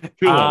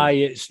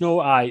 It's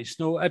no.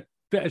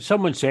 If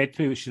someone said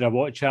to me, should I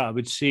watch it? I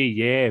would say,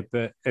 yeah.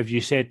 But if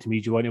you said to me,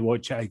 do you want to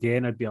watch it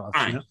again? I'd be like,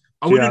 I've seen it.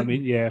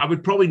 I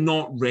would probably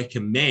not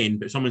recommend,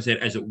 but if someone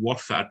said, is it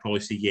worth it? I'd probably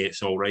say, yeah,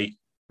 it's all right.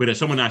 Whereas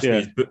someone asked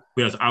me,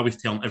 whereas I was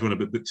telling everyone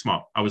about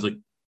Booksmart, I was like,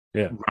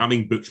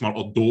 ramming Booksmart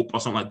or Dope or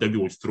something like down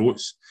people's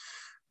throats.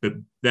 But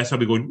this I'll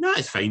be going,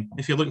 it's fine.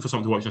 If you're looking for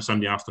something to watch on a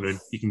Sunday afternoon,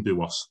 you can do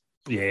worse.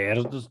 Yeah,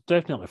 there's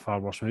definitely far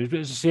worse movies. But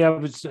as I say,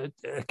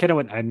 I kind of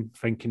went in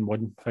thinking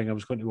one thing I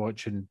was going to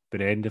watch, and by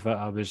the end of it,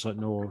 I was like,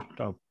 no.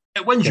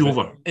 It wins you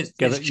over.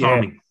 It's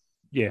charming.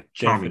 Yeah,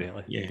 charming.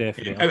 Definitely. Yeah.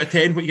 Definitely. Out of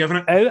 10, what are you giving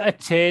it? Out of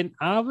 10,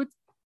 I would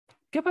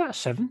give it a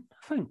 7,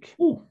 I think.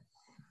 Oh,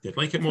 did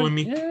like it more than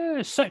me? Yeah,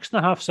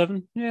 6.5,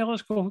 7. Yeah,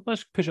 let's go.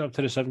 Let's push it up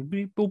to the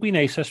 7. We'll be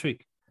nice this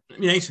week.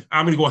 Nice.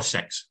 I'm going to go a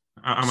 6.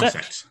 I'm a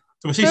 6. So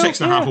we'll say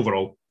 6.5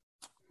 overall.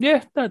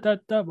 Yeah,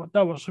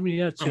 that works for me.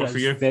 Yeah, that's for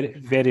you. Very,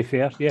 very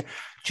fair. Yeah.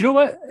 Do you know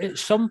what?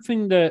 It's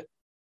something that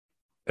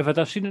if I'd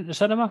have seen it in the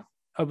cinema,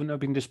 I wouldn't have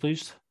been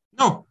displeased.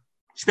 No.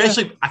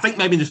 Especially, I think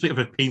maybe in the split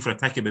of paying for a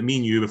ticket, but me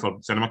and you, with our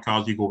cinema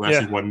cards, you go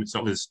versus one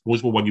sort of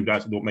disposable one you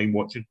actually don't mind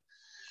watching.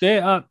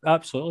 Yeah,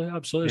 absolutely.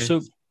 Yeah.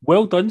 So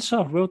well done,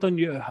 sir. Well done.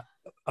 You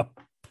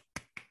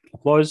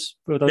applause.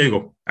 Well done. There you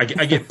go. I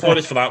get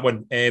plaudits for that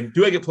one.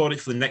 Do I get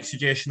plaudits for the next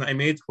suggestion that I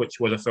made, which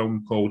was a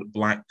film called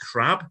Black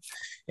Crab,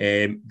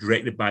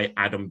 directed by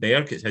Adam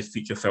Berg. It's his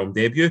feature film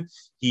debut.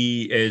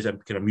 He is a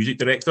kind of music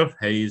director.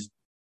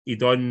 He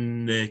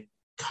done the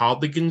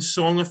Cardigans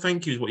song, I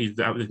think.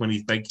 That was one of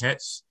his big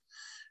hits.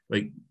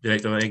 Like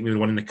director, I think maybe the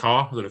one in the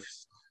car. I don't know if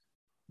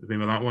you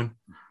remember that one.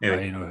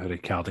 Anyway. I know who the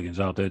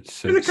Cardigans are, dude.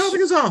 Who the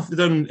Cardigans are? They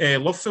done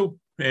Loveful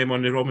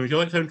on the Robin Would You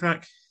Like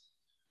soundtrack.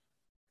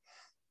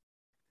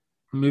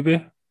 Maybe.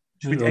 I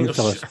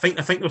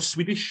think they're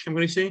Swedish, I'm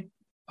going to say.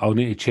 I'll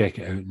need to check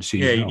it out and see.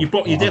 Yeah, you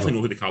definitely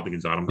know who the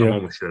Cardigans are. I'm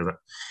almost sure of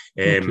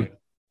it. Okay.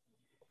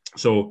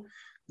 So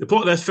the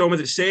plot of this film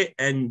is it's set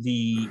in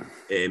the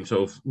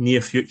sort of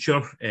near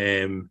future.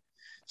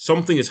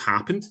 Something has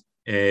happened.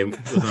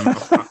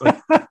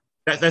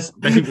 This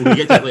we'll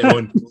get to that later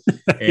on.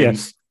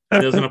 Yes.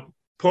 There's an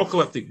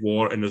apocalyptic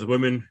war, and there's a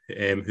woman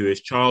who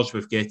is charged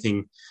with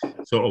getting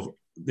sort of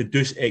the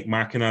Deus Ex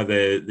Machina,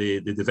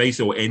 the device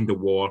that will end the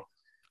war,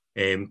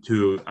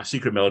 to a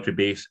secret military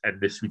base in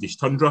the Swedish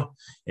tundra.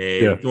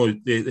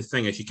 The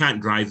thing is, she can't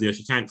drive there,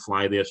 she can't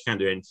fly there, she can't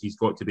do anything. She's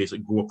got to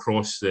basically go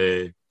across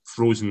the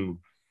frozen,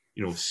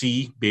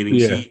 sea, Bering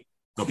Sea.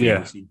 Not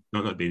Bering Sea,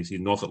 not Bering Sea,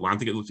 North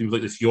Atlantic. It seems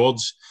like the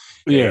fjords.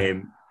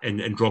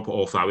 And drop it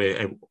off that way.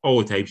 And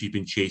all the time she's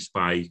been chased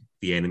by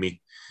the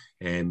enemy.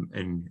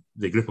 And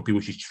the group of people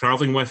she's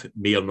travelling with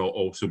may or not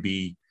also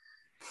be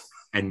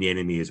in the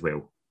enemy as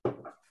well.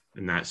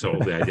 And that's sort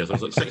of the idea. So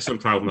it's like 6 of them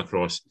travelling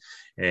across.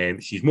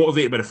 She's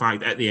motivated by the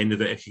fact that at the end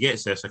of it, if she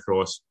gets this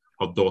across,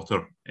 her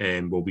daughter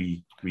will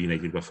be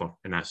reunited with her.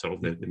 And that's sort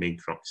of the main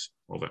crux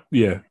of it.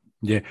 Yeah.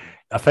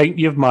 I think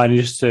you've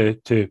managed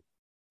to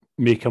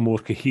make a more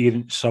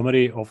coherent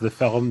summary of the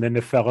film than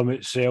the film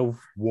itself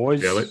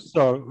was. Really?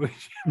 So,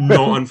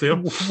 not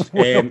unfair. So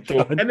in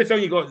the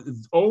film, you got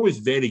always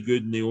very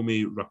good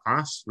Naomi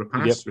Rapace, who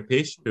I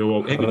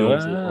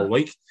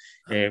like.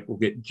 We'll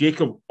get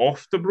Jacob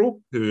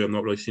Oftebro, who I'm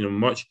not really seen him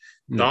much.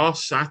 Dar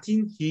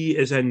Satin, he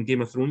is in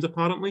Game of Thrones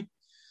apparently.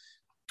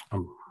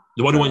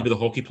 The one who wanted to be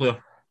the hockey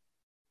player.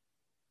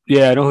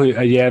 Yeah, I know.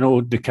 I know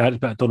the character,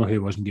 but I don't know who he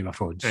was in Game of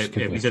Thrones. That's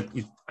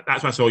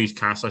what I saw his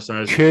cast list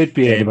as. Could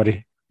be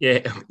anybody. Yeah,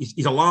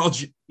 he's a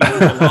large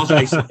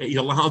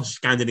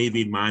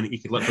Scandinavian man. He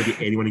could literally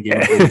be anyone in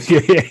Game of Thrones.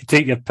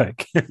 Take your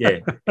pick.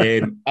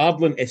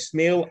 Adlan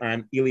Ismail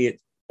and Elliot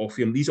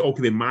Offium. These all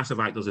could be massive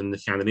actors in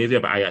Scandinavia,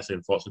 but I actually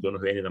unfortunately don't know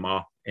who any of them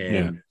are.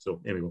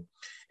 So there we go.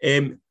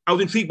 I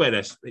was intrigued by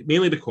this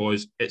mainly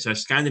because it's a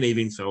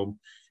Scandinavian film.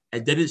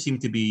 It didn't seem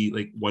to be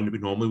like one that we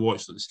normally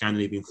watch, like the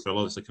Scandinavian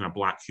thriller. It's like kind of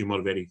black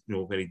humor, very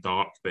very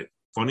dark but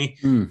funny.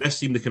 This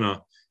seemed to kind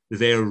of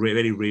very,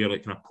 very rare,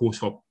 like kind of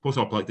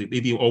post-op, like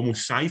maybe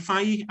almost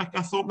sci-fi.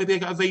 I thought maybe I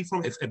got a vibe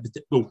from it.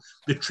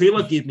 The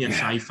trailer gave me a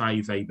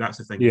sci-fi vibe. That's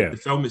the thing. The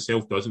film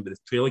itself doesn't, but the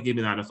trailer gave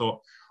me that. And I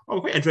thought,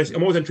 quite interesting.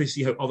 I'm always interested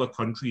to see how other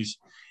countries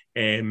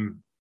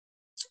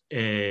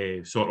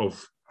sort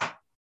of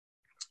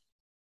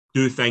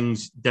do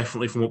things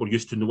differently from what we're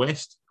used to in the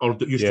West, or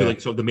used to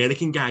like sort of the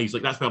American guys.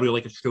 Like that's why I really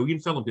like Australian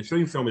film. The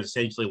Australian film is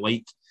essentially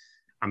like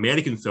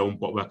American film,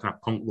 but with a kind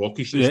of punk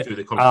rockishness to it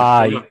that comes from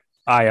Australia.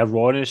 A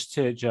rawness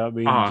to it, do you know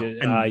what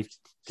I mean?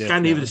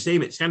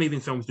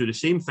 Scandinavian films do the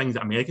same things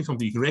that American films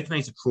do. You can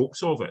recognise the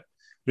tropes of it,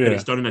 but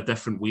it's done in a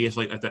different way. It's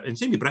like, and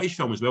same with British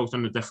film as well. It's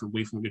done in a different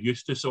way from what you're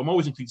used to. So I'm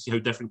always intrigued to see how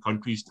different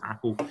countries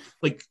tackle,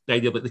 like the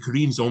idea like the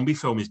Korean zombie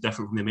film is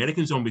different from the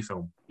American zombie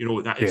film. You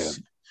know, that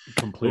is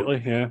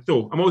completely.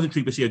 So I'm always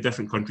intrigued to see how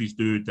different countries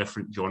do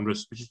different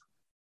genres.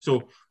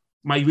 So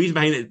my reason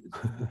behind it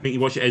making you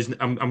watch it is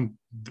I'm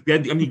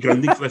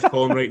grounding for this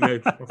column right now.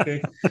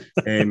 Okay.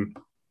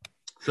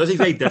 So this is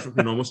very different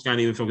from normal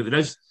Scandinavian film.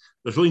 There's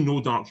really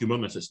no dark humour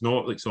in this. It's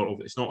not like sort of.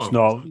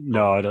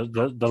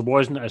 There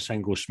wasn't a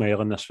single smile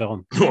in this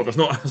film. No, there's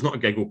not a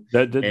giggle.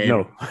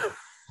 No.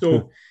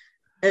 So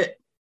it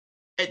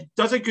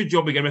does a good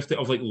job again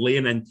of like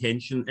laying in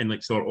tension and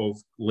like sort of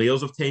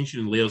layers of tension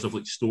and layers of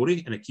like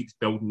story, and it keeps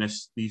building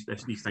these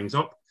things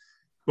up.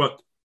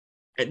 But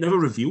it never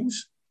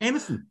reveals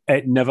anything.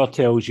 It never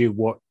tells you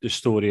what the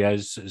story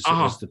is. And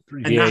that's the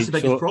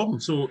biggest problem.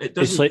 So it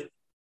doesn't. It's like.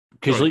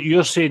 Because like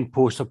you're saying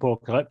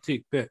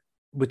post-apocalyptic, but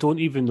we don't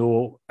even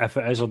know if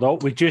it is or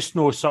not. We just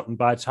know something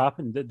bad's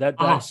happened.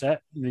 That's it.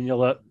 And then you're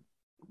like,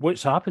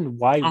 what's happened?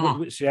 Why?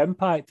 What's the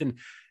impact? And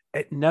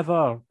it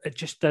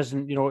just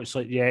doesn't, it's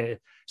like,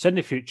 it's in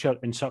the future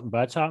and something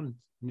bad's happened.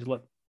 And you're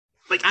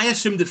like I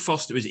assumed at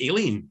first it was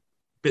Alien,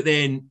 but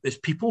then there's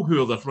people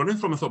who are running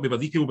from. I thought maybe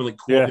these people were like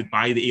quoted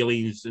by the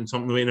aliens in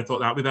some way, and I thought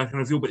that would be a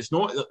reveal, but it's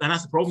not. And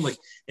that's the problem. Like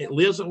it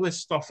layers all this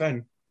stuff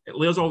in. It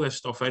layers all this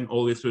stuff in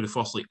all the way through the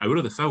first hour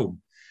of the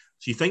film.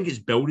 So you think it's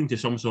building to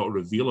some sort of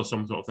reveal or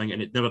some sort of thing,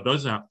 and it never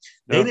does that.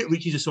 Yeah. Then it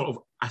reaches a sort of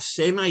a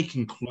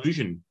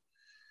semi-conclusion,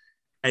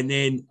 and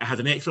then it has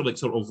an extra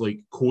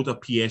coda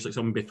PS, like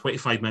something by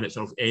 25 minutes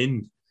sort of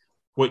end,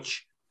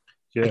 which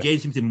again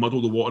seems to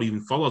muddle the water even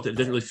further. It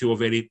doesn't really feel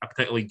a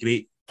particularly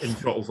great and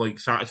sort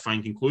of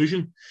satisfying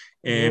conclusion.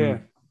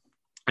 And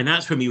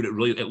that's for me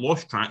when it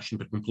lost traction,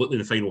 but completely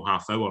in the final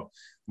half hour.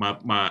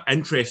 My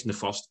interest in the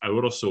first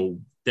hour or so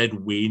did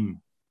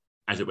wane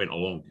as it went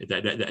along. It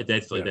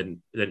definitely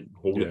didn't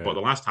hold it. But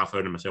the last half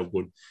hour of myself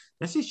going,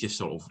 this is just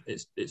sort of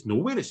it's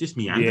nowhere. It's just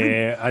meandering.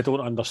 Yeah, I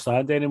don't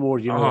understand anymore.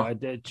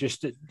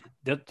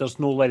 There's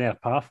no linear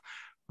path.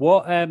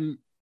 What I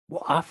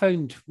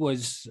found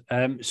was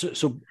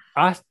so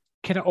I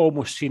kind of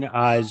almost seen it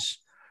as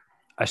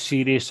a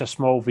series of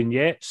small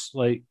vignettes,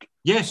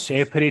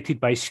 separated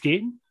by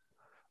skating.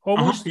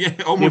 Almost.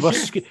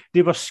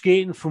 They were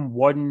skating from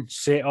one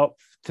setup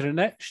to the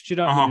next, you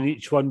know, and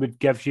each one would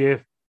give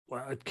you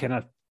a kind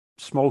of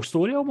small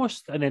story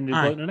almost, and then they'd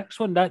go to the next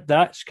one.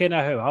 That's kind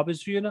of how I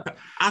was viewing it.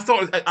 I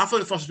thought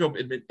at first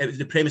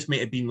the premise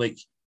might have been like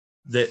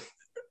that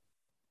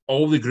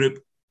all the group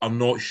are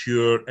not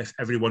sure if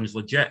everyone's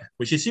legit,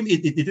 which they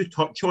do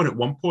touch on at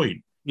one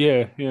point.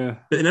 Yeah.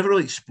 But they never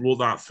really explore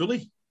that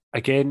fully.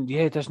 Again,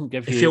 it doesn't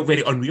give you... It felt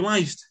very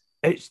unrealised.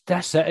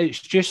 That's it. It's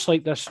just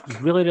like this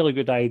really, really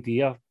good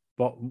idea,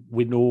 but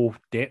with no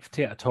depth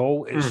to it at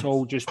all. It's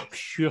all just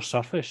pure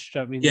surface. Do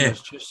you know what I mean?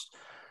 It's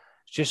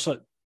just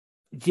like,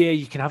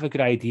 you can have a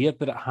good idea,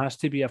 but it has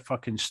to be a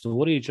fucking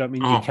story. Do you know what I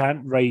mean? You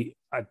can't write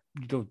a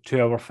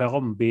 2-hour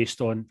film based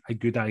on a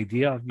good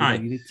idea. You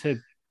need to...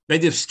 The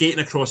idea of skating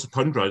across the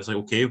tundra, it's like,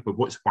 okay, but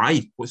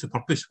why? What's the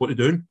purpose? What are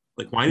they doing?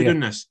 Like, why are they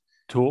doing this?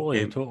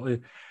 Totally.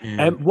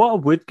 What I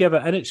would give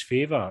it in its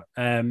favour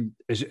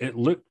is it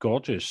looked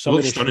gorgeous. It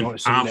looked stunning.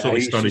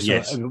 Absolutely stunning,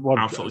 yes.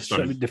 Absolutely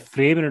stunning. The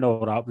framing and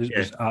all that was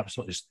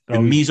absolutely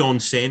stunning. The mise en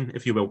scène,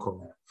 if you will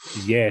call it.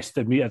 Yes,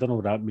 I don't know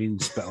what that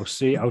means, but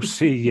I'll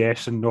say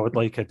yes and nod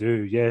like I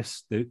do.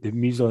 Yes, the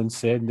mise en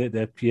scène,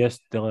 the pièce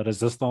de la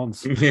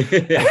résistance.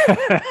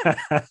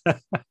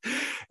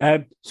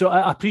 So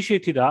I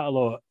appreciated that a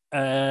lot.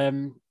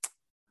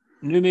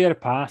 Numair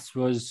Pass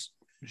was...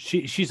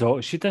 She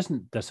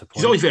doesn't disappoint.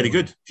 She's always very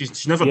good.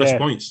 She never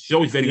disappoints. She's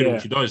always very good at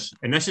what she does.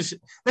 And this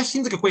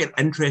seems like quite an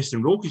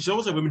interesting role because she's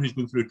always a woman who's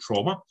going through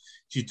trauma.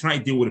 She's trying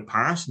to deal with the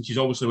past, and she's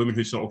obviously a woman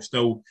who's sort of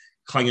still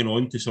clinging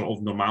on to sort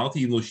of normality,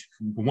 even though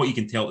from what you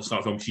can tell at the start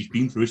of the film, she's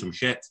been through some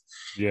shit.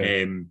 Yeah.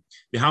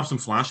 They have some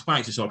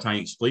flashbacks to sort of try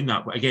and explain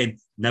that, but again,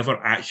 never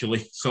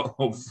actually sort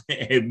of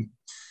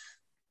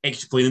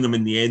explaining them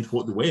in the end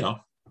what they were.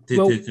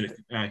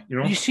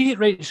 You see it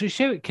right. So you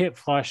see it kept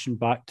flashing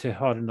back to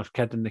her and her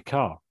kid in the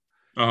car,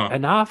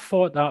 and I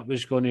thought that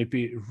was going to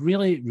be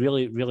really,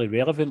 really, really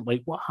relevant.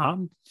 Like what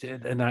happened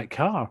in that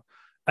car,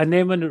 and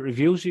then when it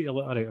reveals it, you're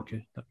like, all right,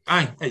 okay.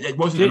 It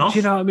wasn't enough. Do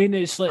you know what I mean?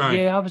 It's like,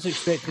 I was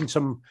expecting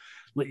some,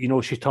 like,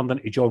 she turned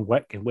into John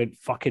Wick and went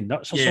fucking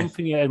nuts or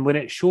something, and when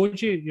it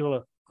showed you, you're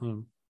like,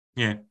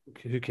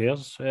 who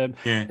cares?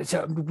 It's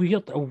a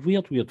weird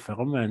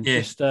film, man.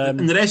 Yeah.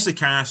 And the rest of the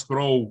cast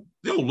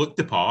they all looked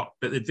the part,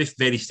 but they're just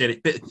very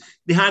steady. But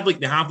they have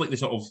the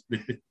sort of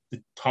the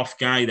tough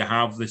guy. They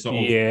have the sort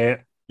of they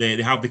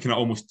have the kind of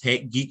almost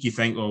tech geek. You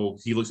think, oh,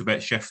 he looks a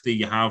bit shifty.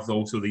 You have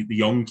also the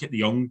young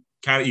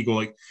character. You go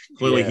like,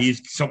 clearly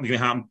he's something going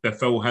to happen to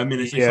befall him,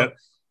 and it's like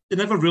they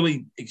never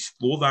really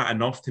explore that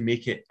enough to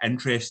make it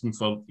interesting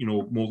for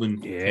more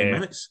than 10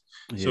 minutes.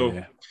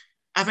 So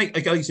I think,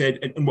 like I said,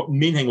 and what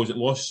main thing was it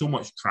lost so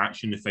much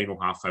traction in the final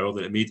half hour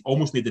that it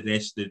almost made the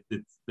rest of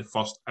the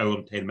first hour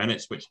and 10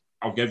 minutes, which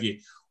I'll give you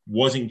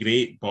wasn't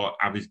great, but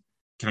I was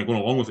kind of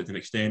going along with it to an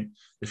extent.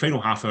 The final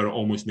half hour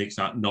almost makes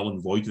that null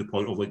and void to the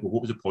point of like, well,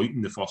 what was the point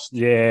in the first?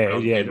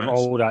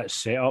 All that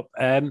setup.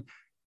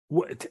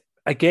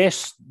 I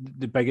guess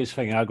the biggest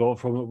thing I got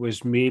from it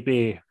was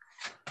maybe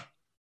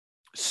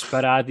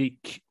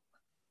sporadic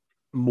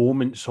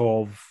moments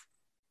of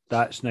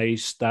that's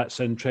nice, that's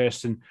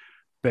interesting,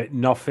 but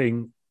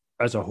nothing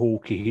as a whole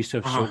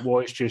cohesive. So it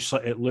was just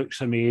like, it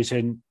looks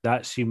amazing.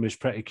 That scene was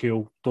pretty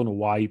cool. Don't know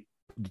why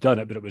they done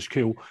it, but it was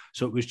cool.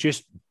 So it was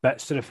just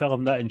bits of the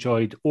film that I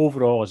enjoyed.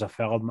 Overall, as a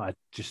film, I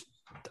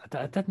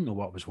didn't know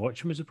what I was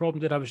watching was the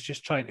problem. That I was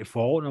just trying to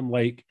follow, and I'm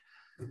like,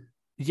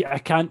 I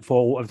can't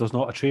follow if there's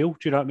not a trail. Do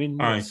you know what I mean?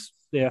 That's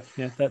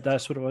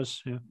what it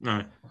was. Yeah.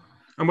 Aye.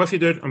 I'm with you,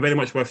 dude. I'm very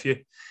much with you.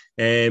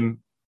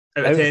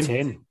 Out of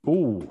 10.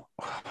 Oh,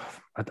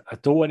 I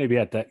don't want to be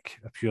a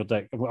pure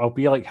dick. I'll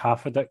be like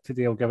half a dick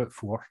today. I'll give it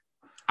 4.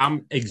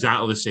 I'm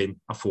exactly the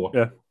same, a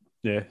 4.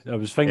 Yeah. I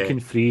was thinking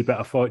 3, but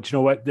I thought, do you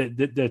know what? The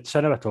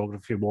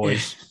cinematography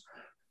was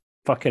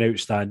fucking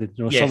outstanding.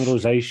 Some of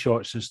those ice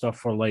shots and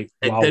stuff were like,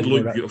 it did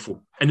look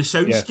beautiful. And the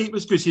soundscape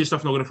was good. See the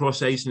stuff not going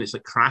across ice and it's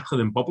like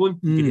crackling and bubbling,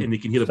 and they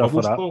can hear the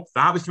bubbles pop.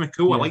 That was kind of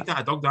cool. I like that.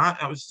 I dug that.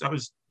 That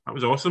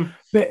was awesome.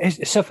 But it's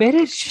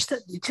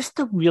just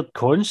a weird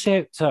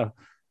concept to,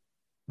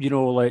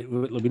 like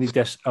we need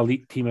this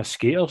elite team of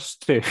skaters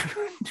to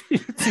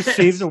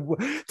save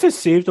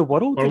the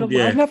world.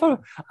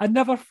 I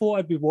never thought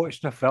I'd be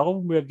watching a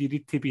film where you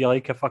need to be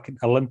like a fucking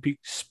Olympic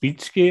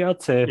speed skater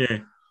to. Yeah.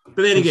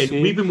 But then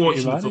again, we've been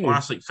watching for the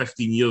last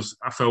 15 years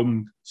a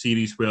film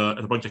series where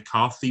a bunch of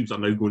car thieves are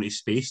now going to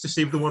space to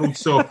save the world.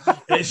 So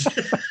it's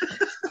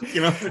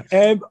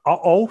I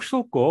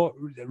also got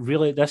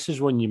this is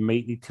one you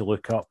might need to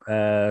look up.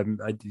 I don't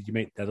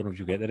know if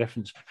you get the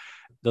reference.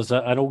 There's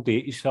an old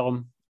 80s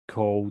film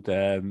called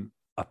A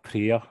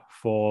Prayer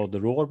for the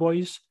Roller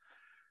Boys.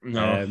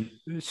 No.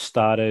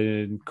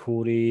 Starring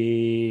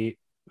Corey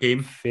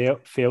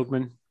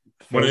Feldman.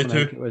 One of the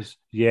two. It was,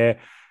 yeah.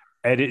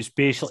 And it's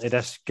basically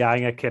this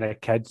gang of kind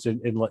of kids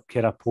in like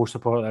kind of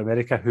post-apocalyptic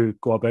America who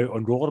go about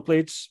on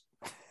rollerblades.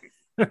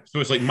 So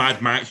it's like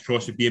Mad Max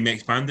crossed with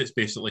BMX Bandits,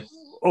 basically.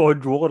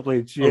 On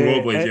rollerblades, yeah. On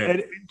rollerblades, yeah.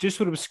 And just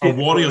when it was a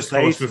Warriors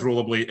cross with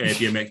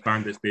BMX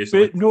Bandits,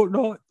 basically. But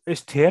no,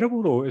 it's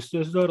terrible though. It's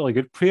not really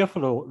good. Prayer for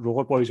the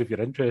rollerboys if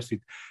you're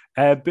interested.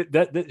 But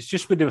that's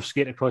just when they were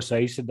skating across the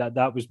ice, and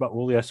that was my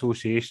only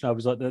association. I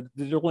was like, the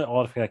only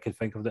other thing I could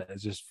think of that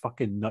is as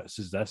fucking nuts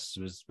as this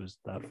was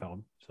that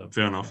film. So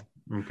fair enough.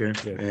 Okay.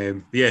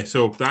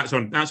 So that's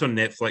on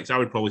Netflix. I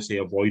would probably say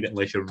avoid it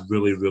unless you're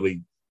really,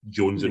 really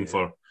jonesing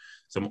for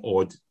some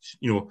odd,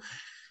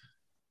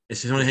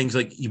 It's one of the things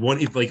like you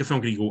want to like a film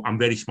where you go, I'm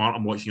very smart.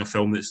 I'm watching a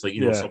film that's like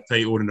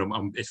subtitled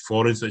and it's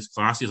foreign, so it's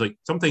classy. It's like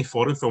sometimes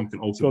foreign film can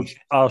also be shit.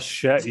 Oh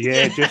shit,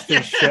 yeah, just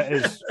as shit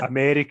as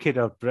American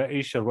or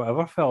British or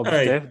whatever films.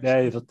 They've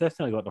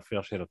definitely got their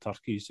fair share of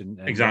turkeys and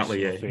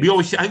exactly. Yeah, I think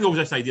always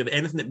this idea that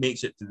anything that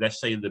makes it to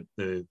this side of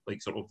the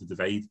like sort of the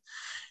divide,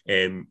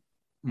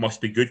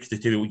 must be good because they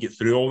tell you we get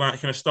through all that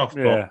kind of stuff.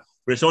 Yeah.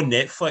 But it's on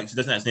Netflix. It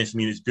doesn't necessarily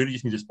mean it's good. It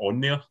just means it's on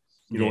there.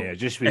 It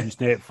just means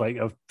Netflix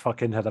have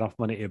fucking had enough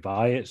money to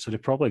buy it, so they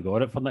probably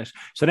got it for next.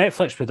 It's a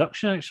Netflix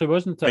production, actually,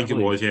 wasn't it? I think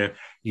it was, yeah.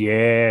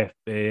 Yeah,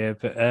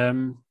 but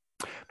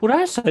well,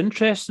 that's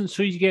interesting.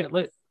 So you get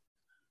like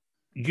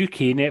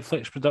UK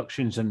Netflix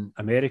productions and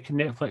American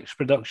Netflix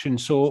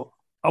productions. So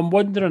I'm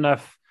wondering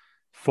if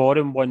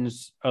foreign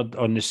ones are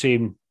on the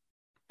same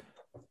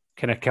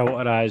kind of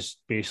kilter as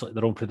basically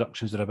their own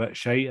productions are a bit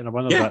shite, and I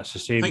wonder if that's the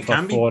same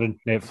for foreign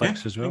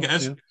Netflix as well. I think it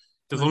is.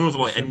 There's loads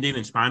of like Indian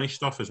and Spanish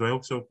stuff as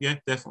well, so yeah,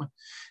 definitely.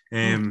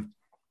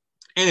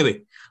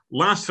 Anyway,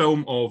 last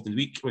film of the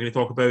week we're going to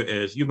talk about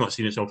is, you've not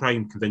seen it, so I'll try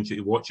and convince you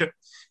to watch it.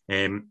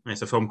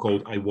 It's a film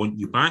called I Want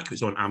You Back.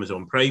 It's on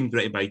Amazon Prime,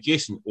 directed by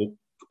Jason Orley.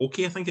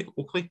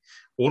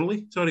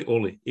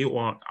 Orley.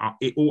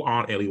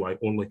 A-O-R-L-E-Y,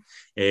 Orley.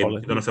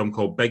 He's done a film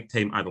called Big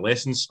Time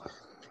Adolescence.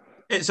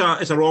 It's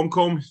a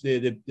rom-com.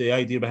 The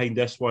idea behind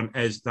this one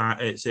is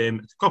that it's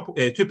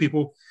two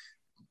people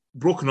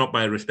broken up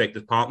by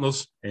respective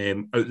partners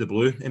out of the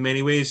blue in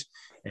many ways.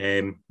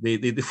 They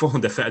fall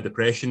into a fit of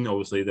depression.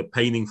 Obviously, they're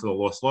pining for their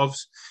lost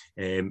loves.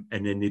 And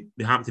then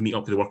they happen to meet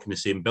up because they work in the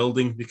same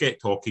building. They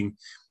get talking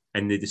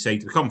and they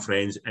decide to become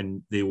friends,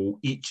 and they will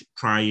each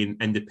try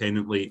and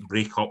independently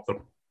break up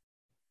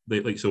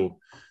so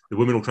the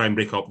women will try and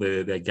break up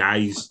the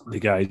guys'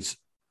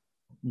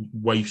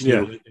 wife's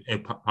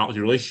partner's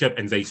relationship,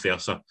 and vice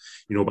versa,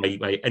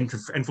 by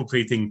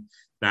infiltrating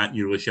that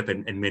new relationship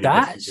in many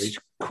different ways.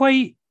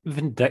 Quite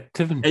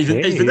vindictive and it's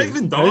vindictive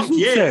and dark.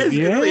 Yeah, it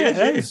really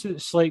is.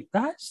 It's like,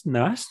 that's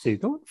nasty.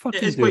 Don't fucking do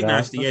that. It's quite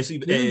nasty, yes. So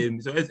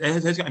it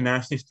has got a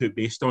nastiness to it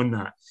based on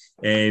that.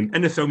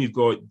 In the film, you've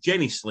got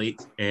Jenny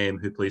Slate,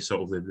 who plays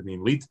sort of the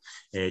main lead.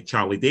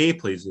 Charlie Day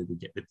plays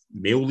the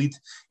male lead.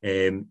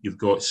 You've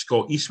got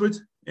Scott Eastwood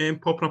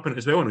popping up in it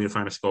as well. I know you're a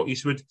fan of Scott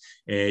Eastwood.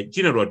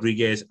 Gina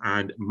Rodriguez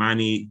and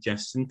Manny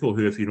Jacinto,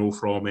 who, if you know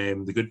from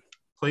The Good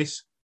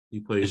Place,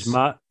 he plays...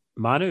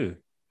 Manu,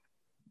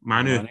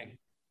 I think.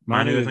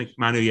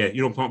 Manu, yeah.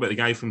 You know I'm talking about, the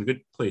guy from The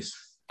Good Place?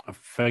 I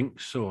think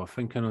so. I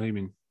think I know who you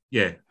mean.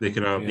 Yeah, they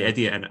could have the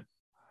idiot in it.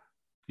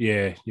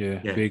 Yeah,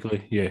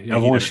 vaguely. Yeah,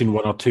 I've only seen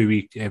 1 or 2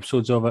 week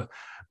episodes of it,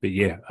 but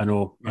yeah, I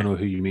know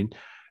who you mean.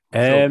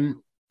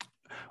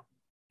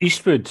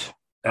 Eastwood.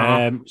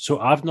 So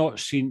I've not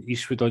seen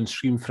Eastwood on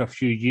screen for a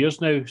few years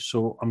now,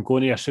 so I'm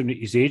going to assume that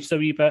he's aged a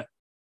wee bit,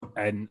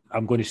 and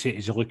I'm going to say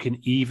he's looking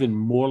even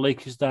more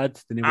like his dad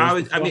than he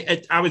was before.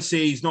 I would say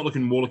he's not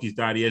looking more like his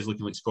dad. He is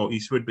looking like Scott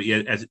Eastwood, but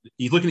yeah,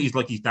 he's looking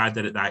like his dad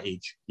did at that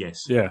age.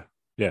 Yes. Yeah.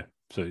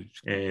 So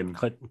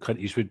Clint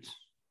Eastwood,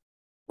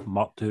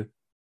 Mark too.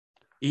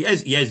 He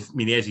is. I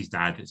mean, he is his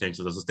dad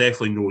essentially. There's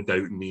definitely no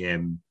doubt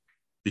in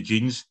the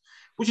genes,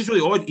 which is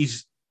really odd.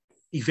 He's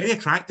very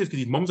attractive because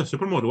his mum's a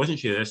supermodel, wasn't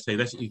she?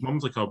 His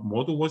mum's like a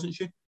model, wasn't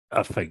she?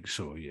 I think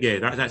so. Yeah,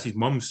 that's his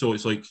mum. So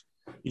it's like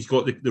he's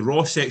got the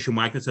raw sexual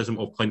magnetism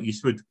of Clint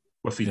Eastwood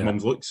with his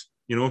mum's looks.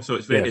 You know, so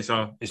it's very.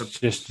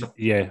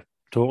 Totally.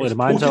 The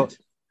man's out.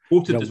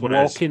 Potent is what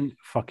it is. Walking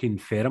fucking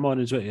pheromone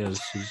is what he is.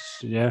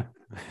 Yeah.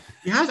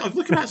 He has. I was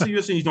looking at it, so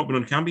you're saying he's not been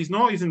on camera. He's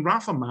not. He's in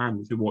Wrath of Man,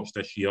 which we watched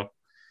this year,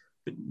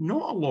 but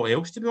not a lot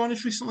else, to be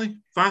honest. Recently,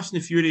 Fast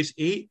and the Furious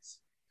 8,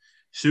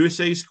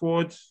 Suicide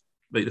Squad,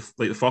 like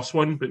the first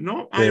one, but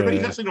not.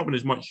 He's actually not been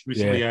as much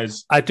recently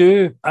as I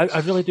do. I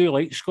really do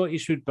like Scott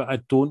Eastwood, but I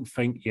don't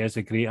think he is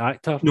a great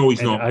actor. No,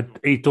 he's not.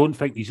 I don't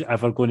think he's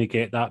ever going to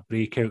get that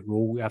breakout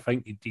role. I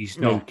think he's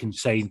now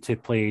consigned to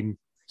playing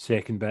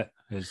second bit.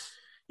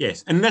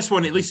 Yes, and this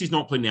one, at least he's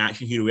not playing the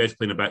action hero. He's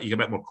playing he's a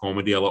bit more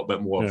comedy, a little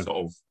bit more sort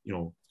of,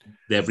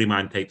 the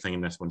everyman type thing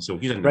in this one. So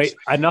he's in right.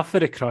 Enough of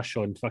the crush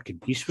on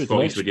fucking Eastwood.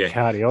 Let's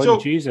carry on,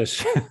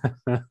 Jesus.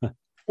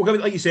 Well,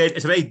 like you said,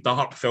 it's a very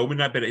dark film in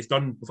that, but it's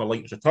done with a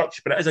light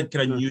touch. But it is a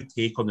kind of new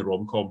take on the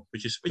rom-com,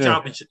 which if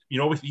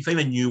you find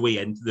a new way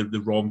into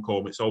the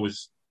rom-com, it's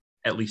always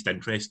at least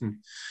interesting,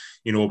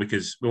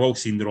 because we've all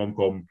seen the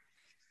rom-com.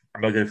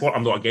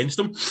 I'm not against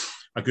them.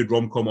 A good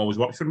rom-com always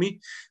works for me,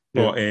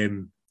 but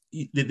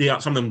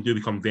some of them do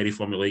become very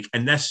formulaic.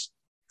 And this,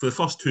 for the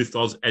first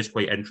 2/3, is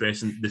quite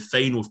interesting. The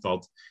final third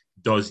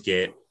does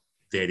get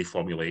very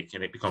formulaic,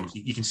 and it becomes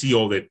you can see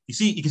where it's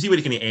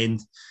going to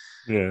end.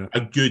 Yeah, a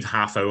good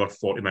half hour,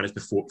 40 minutes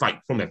before. In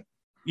fact, from there,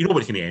 you know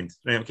what it's going to end,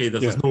 right? Okay,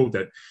 there's no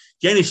doubt.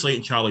 Jenny Slate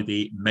and Charlie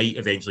Day might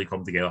eventually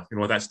come together.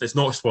 That's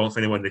not a spoiler for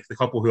anyone. The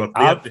couple who are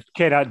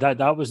there.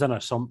 That was an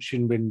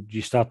assumption when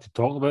you started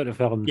talking about the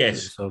film.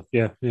 Yes. So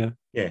yeah.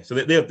 So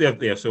they're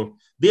there. So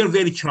they're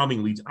very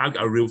charming leads. I've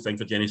got a real thing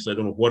for Jenny Slate. I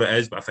don't know what it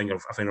is, but I find her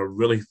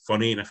really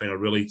funny, and I find her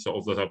really sort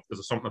of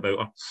there's something about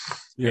her.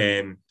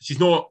 Yeah. She's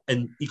not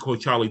an equal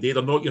Charlie Day.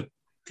 They're not your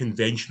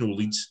conventional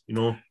leads,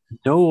 No,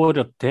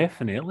 they're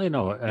definitely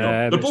not.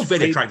 They're both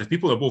very attractive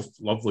people. They're both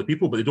lovely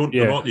people, but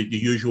they're not the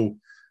usual,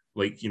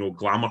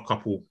 glamour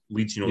couple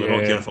leads. They're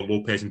not Jennifer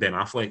Lopez and Ben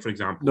Affleck, for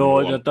example.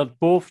 No, they're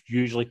both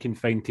usually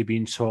confined to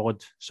being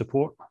solid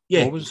support.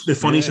 Yeah, always. The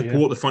funny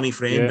support, the funny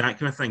friend, that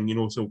kind of thing.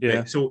 So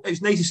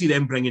it's nice to see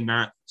them bringing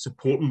that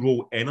supporting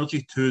role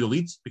energy to the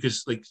leads,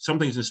 because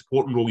sometimes in a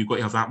supporting role you've got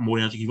to have that more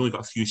energy. You've only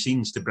got a few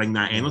scenes to bring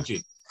that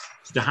energy.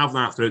 So to have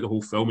that throughout the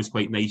whole film is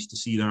quite nice to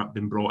see that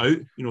being brought out.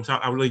 So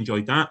I really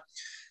enjoyed that.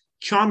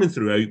 Charming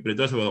throughout, but it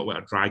does have a little bit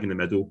of drag in the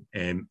middle,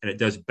 and it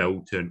does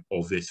build to an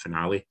obvious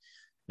finale.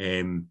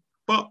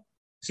 But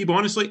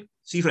honestly,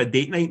 for a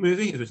date night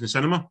movie, if it's in the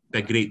cinema, it'd be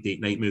a great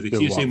date night movie.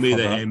 See the same way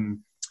that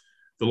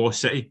The Lost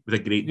City was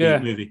a great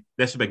date movie.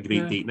 This would be a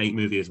great date night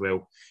movie as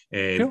well.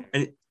 Cool.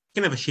 And it's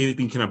kind of a shame it's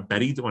been kind of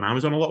buried on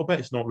Amazon a little bit.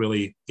 It's not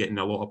really getting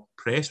a lot of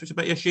press, which is a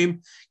bit of a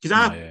shame.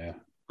 Because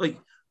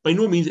by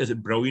no means is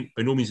it brilliant,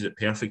 by no means is it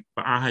perfect,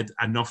 but I had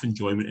enough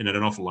enjoyment and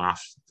enough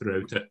laughs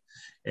throughout it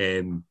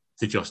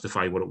to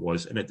justify what it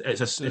was. And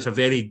it's a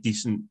very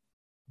decent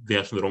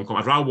version of the rom-com.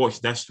 I'd rather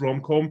watch this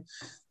rom-com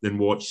than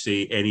watch,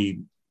 say, any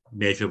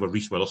measure of a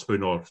Reese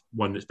Witherspoon or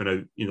one that's been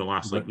out in the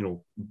last,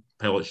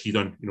 pilot she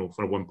done,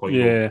 for a 1.0.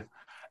 Yeah.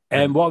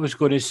 And what I was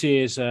going to say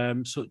is,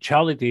 so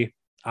Charlie Day,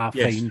 I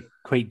find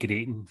quite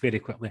grating very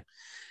quickly.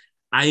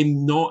 I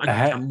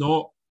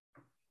don't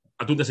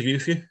disagree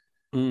with you.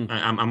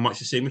 I'm much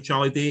the same with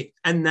Charlie Day.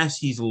 In this,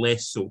 he's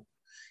less so.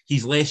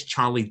 He's less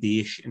Charlie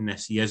Day-ish in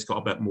this. He has got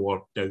a bit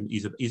more down.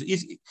 He's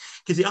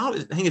because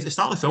the thing is, at the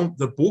start of the film,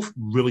 they're both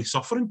really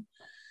suffering.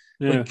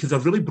 Because they're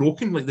really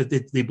broken.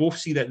 They both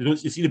see that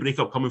they see the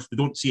breakup coming. They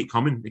don't see it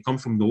coming. It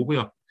comes from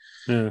nowhere.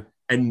 Yeah.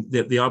 And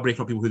they are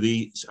breaking up people who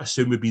they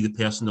assume would be the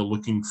person they're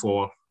looking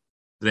for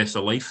the rest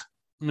of their life.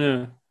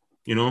 Yeah.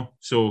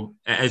 So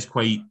it is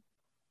quite.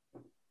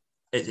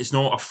 It's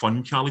not a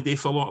fun Charlie Day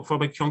for a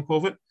big chunk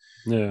of it.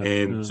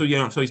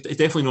 So it's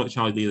definitely not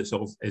Charlie Day that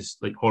sort of is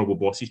like Horrible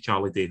Bosses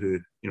Charlie Day, who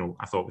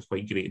I thought was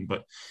quite great.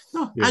 But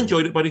no, I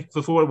enjoyed it, buddy.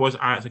 For what it was,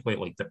 I actually quite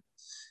liked it.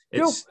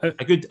 It's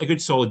a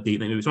good solid date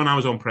night. It's on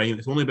Amazon Prime.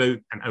 It's only about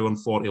an hour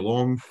and 40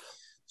 long,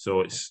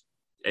 so it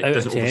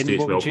doesn't overstay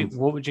its welcome.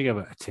 What would you give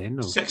it a 10?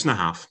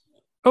 6.5.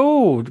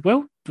 Oh,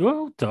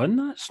 well done.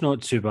 That's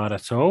not too bad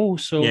at all.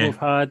 So we've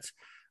had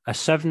a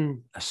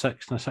 7, a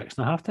 6, and a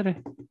 6.5 today.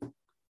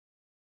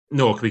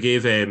 No, we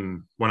gave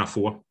 1 a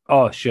 4.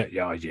 Oh shit!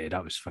 Yeah,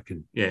 that was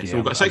fucking. Yeah, so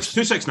we've got 2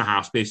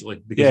 6.5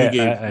 basically because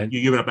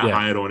you went a bit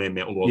higher on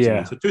Metal Lords.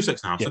 Yeah. So 2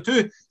 6.5. So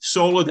 2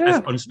 solid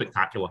if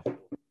unspectacular.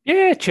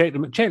 Yeah, check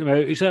them out.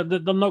 Except they're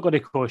not going to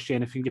cost you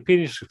anything. You're paying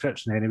your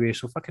subscription anyway,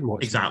 so fucking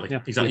watch Exactly.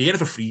 them. Exactly. You get it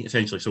for free,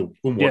 essentially, so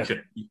go and watch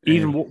it.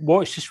 Even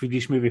watch the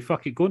Swedish movie.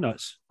 Fuck it, go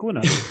nuts. You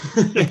need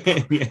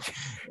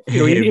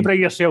to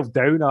bring yourself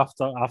down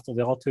after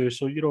the other two,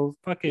 so,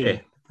 fucking... Yeah,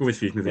 go with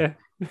Swedish movie. Yeah.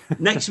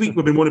 Next week,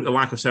 we've been moaning about the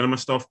lack of cinema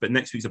stuff, but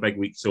next week's a big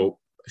week, so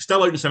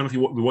still out in the cinema if we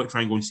want to try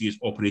and go and see is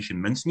Operation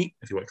Mincemeat,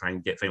 if you want to try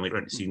and get finally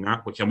around to seeing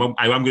that, which I am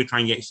going to try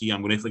and get to see.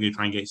 I'm definitely going to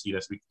try and get to see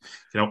this week.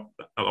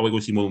 I'll go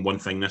see more than one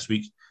thing this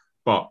week.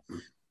 But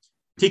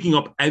taking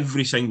up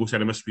every single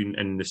cinema screen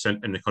in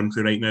the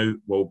country right now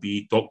will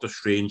be Doctor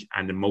Strange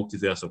and the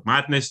Multiverse of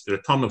Madness, the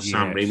return of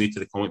Sam Raimi to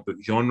the comic book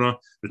genre,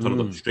 the return of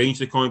Doctor Strange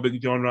to the comic book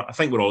genre. I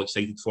think we're all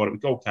excited for it. We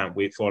all can't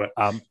wait for it.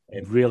 I'm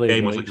really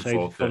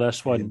excited for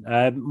this one.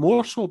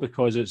 More so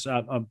because it's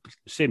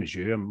same as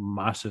you. I'm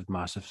a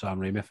massive Sam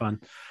Raimi fan.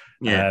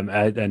 Yeah,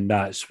 and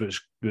that's what's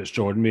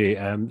drawn me.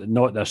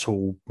 Not this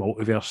whole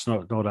multiverse.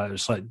 Not that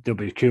it's like they'll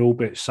be cool,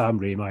 but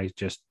Sam Raimi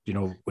just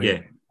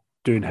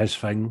doing his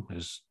thing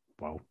is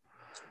wow.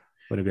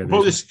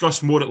 We'll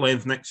discuss more at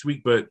length next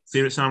week, but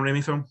favourite Sam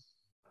Raimi film?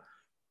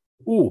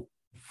 Oh,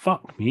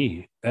 fuck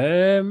me.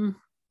 Darkman.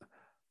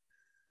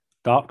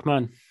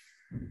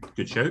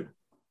 Good shout.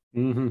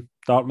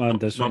 Darkman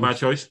does. Not a bad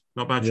choice.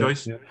 Not a bad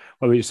choice. Yeah.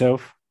 What about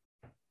yourself?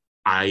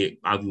 I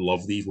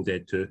love The Evil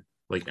Dead 2.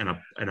 Like in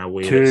a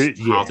way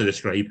that's hard to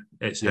describe.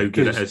 It's how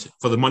good it is.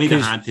 For the money they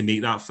had to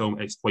make that film,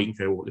 it's quite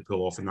incredible what they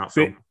pull off in that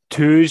film.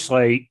 2's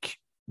like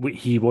what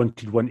he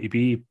wanted one to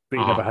be, but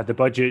he never had the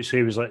budget, so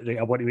he was like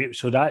I want to be.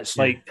 So that's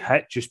like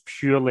hit just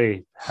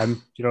purely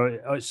him.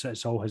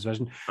 It's all his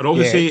vision. I'd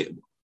also say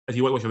if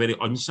you want to watch a very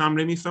un-Sam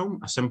Raimi film,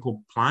 A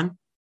Simple Plan.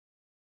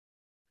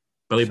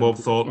 Billy Bob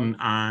Thornton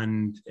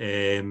and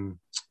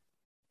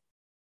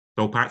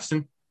Bill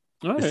Paxton.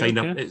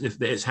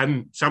 It's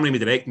him, Sam Raimi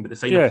directing, but they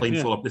find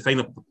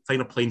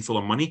a plane full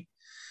of money,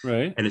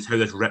 right? And it's how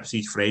this rips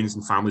his friends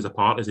and families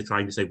apart as they try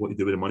and decide what to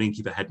do with the money and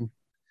keep it hidden.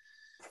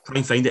 Try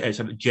and find it. It's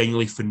a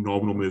genuinely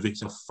phenomenal movie.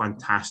 It's a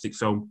fantastic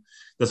film.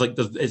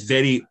 It's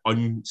very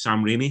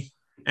un-Sam Raimi.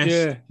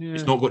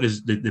 It's not got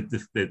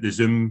the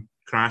Zoom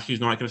crashes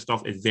and all that kind of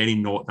stuff. It's very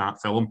not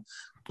that film,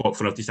 but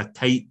for just a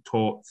tight,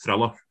 taut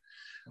thriller.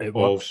 It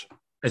works.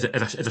 As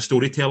a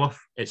storyteller,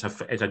 it's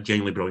a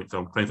genuinely brilliant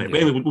film. But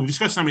anyway, we'll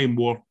discuss Sam Raimi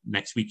more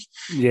next week.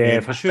 Yeah,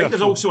 for sure. I think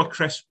there's also a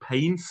Chris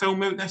Pine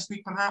film out this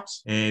week,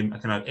 perhaps. A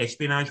kind of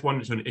espionage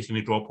one. It's going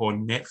to drop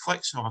on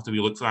Netflix. I'll have to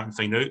look for that and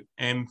find out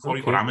for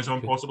you, or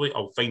Amazon possibly.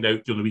 I'll find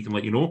out during the week and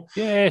let you know.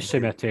 Yeah,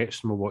 send me a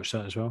text and we'll watch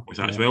that as well.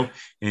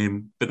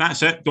 But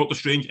that's it. Doctor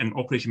Strange and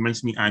Operation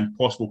Mincemeat and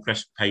possible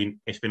Chris Pine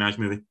espionage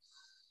movie.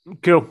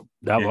 Cool.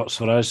 That works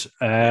for us.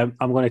 I'm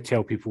going to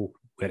tell people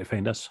where to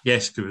find us.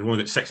 Yes, because we've only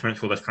got 6 minutes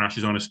before this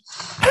crashes on us.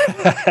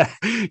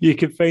 You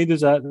can find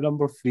us at the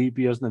number 3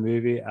 Beers in the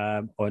Movie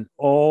on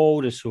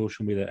all the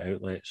social media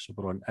outlets. So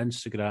we're on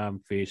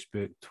Instagram,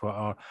 Facebook,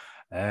 Twitter.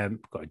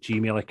 Got a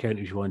Gmail account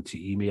if you want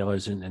to email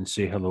us and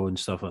say hello and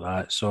stuff like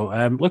that. So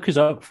look us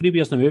up, 3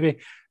 Beers in the Movie.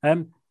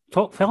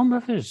 Talk film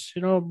with us.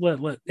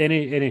 Let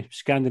any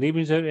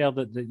Scandinavians out there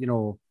that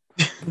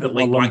that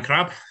like Black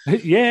Crab,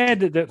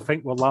 that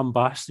think we're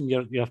lambasting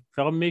your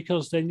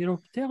filmmakers. Then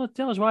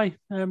tell us why.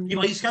 You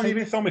like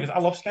Scandinavian film because I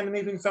love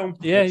Scandinavian film.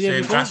 That's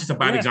just a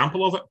bad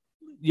example of it.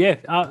 Yeah,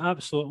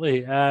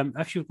 absolutely.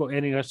 If you've got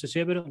anything else to say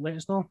about it, let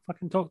us know.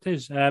 Fucking talk to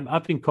us.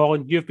 I've been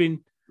Colin. You've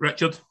been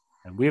Richard,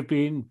 and we've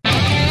been 3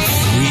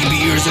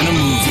 Beers in a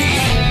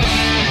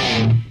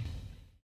Movie.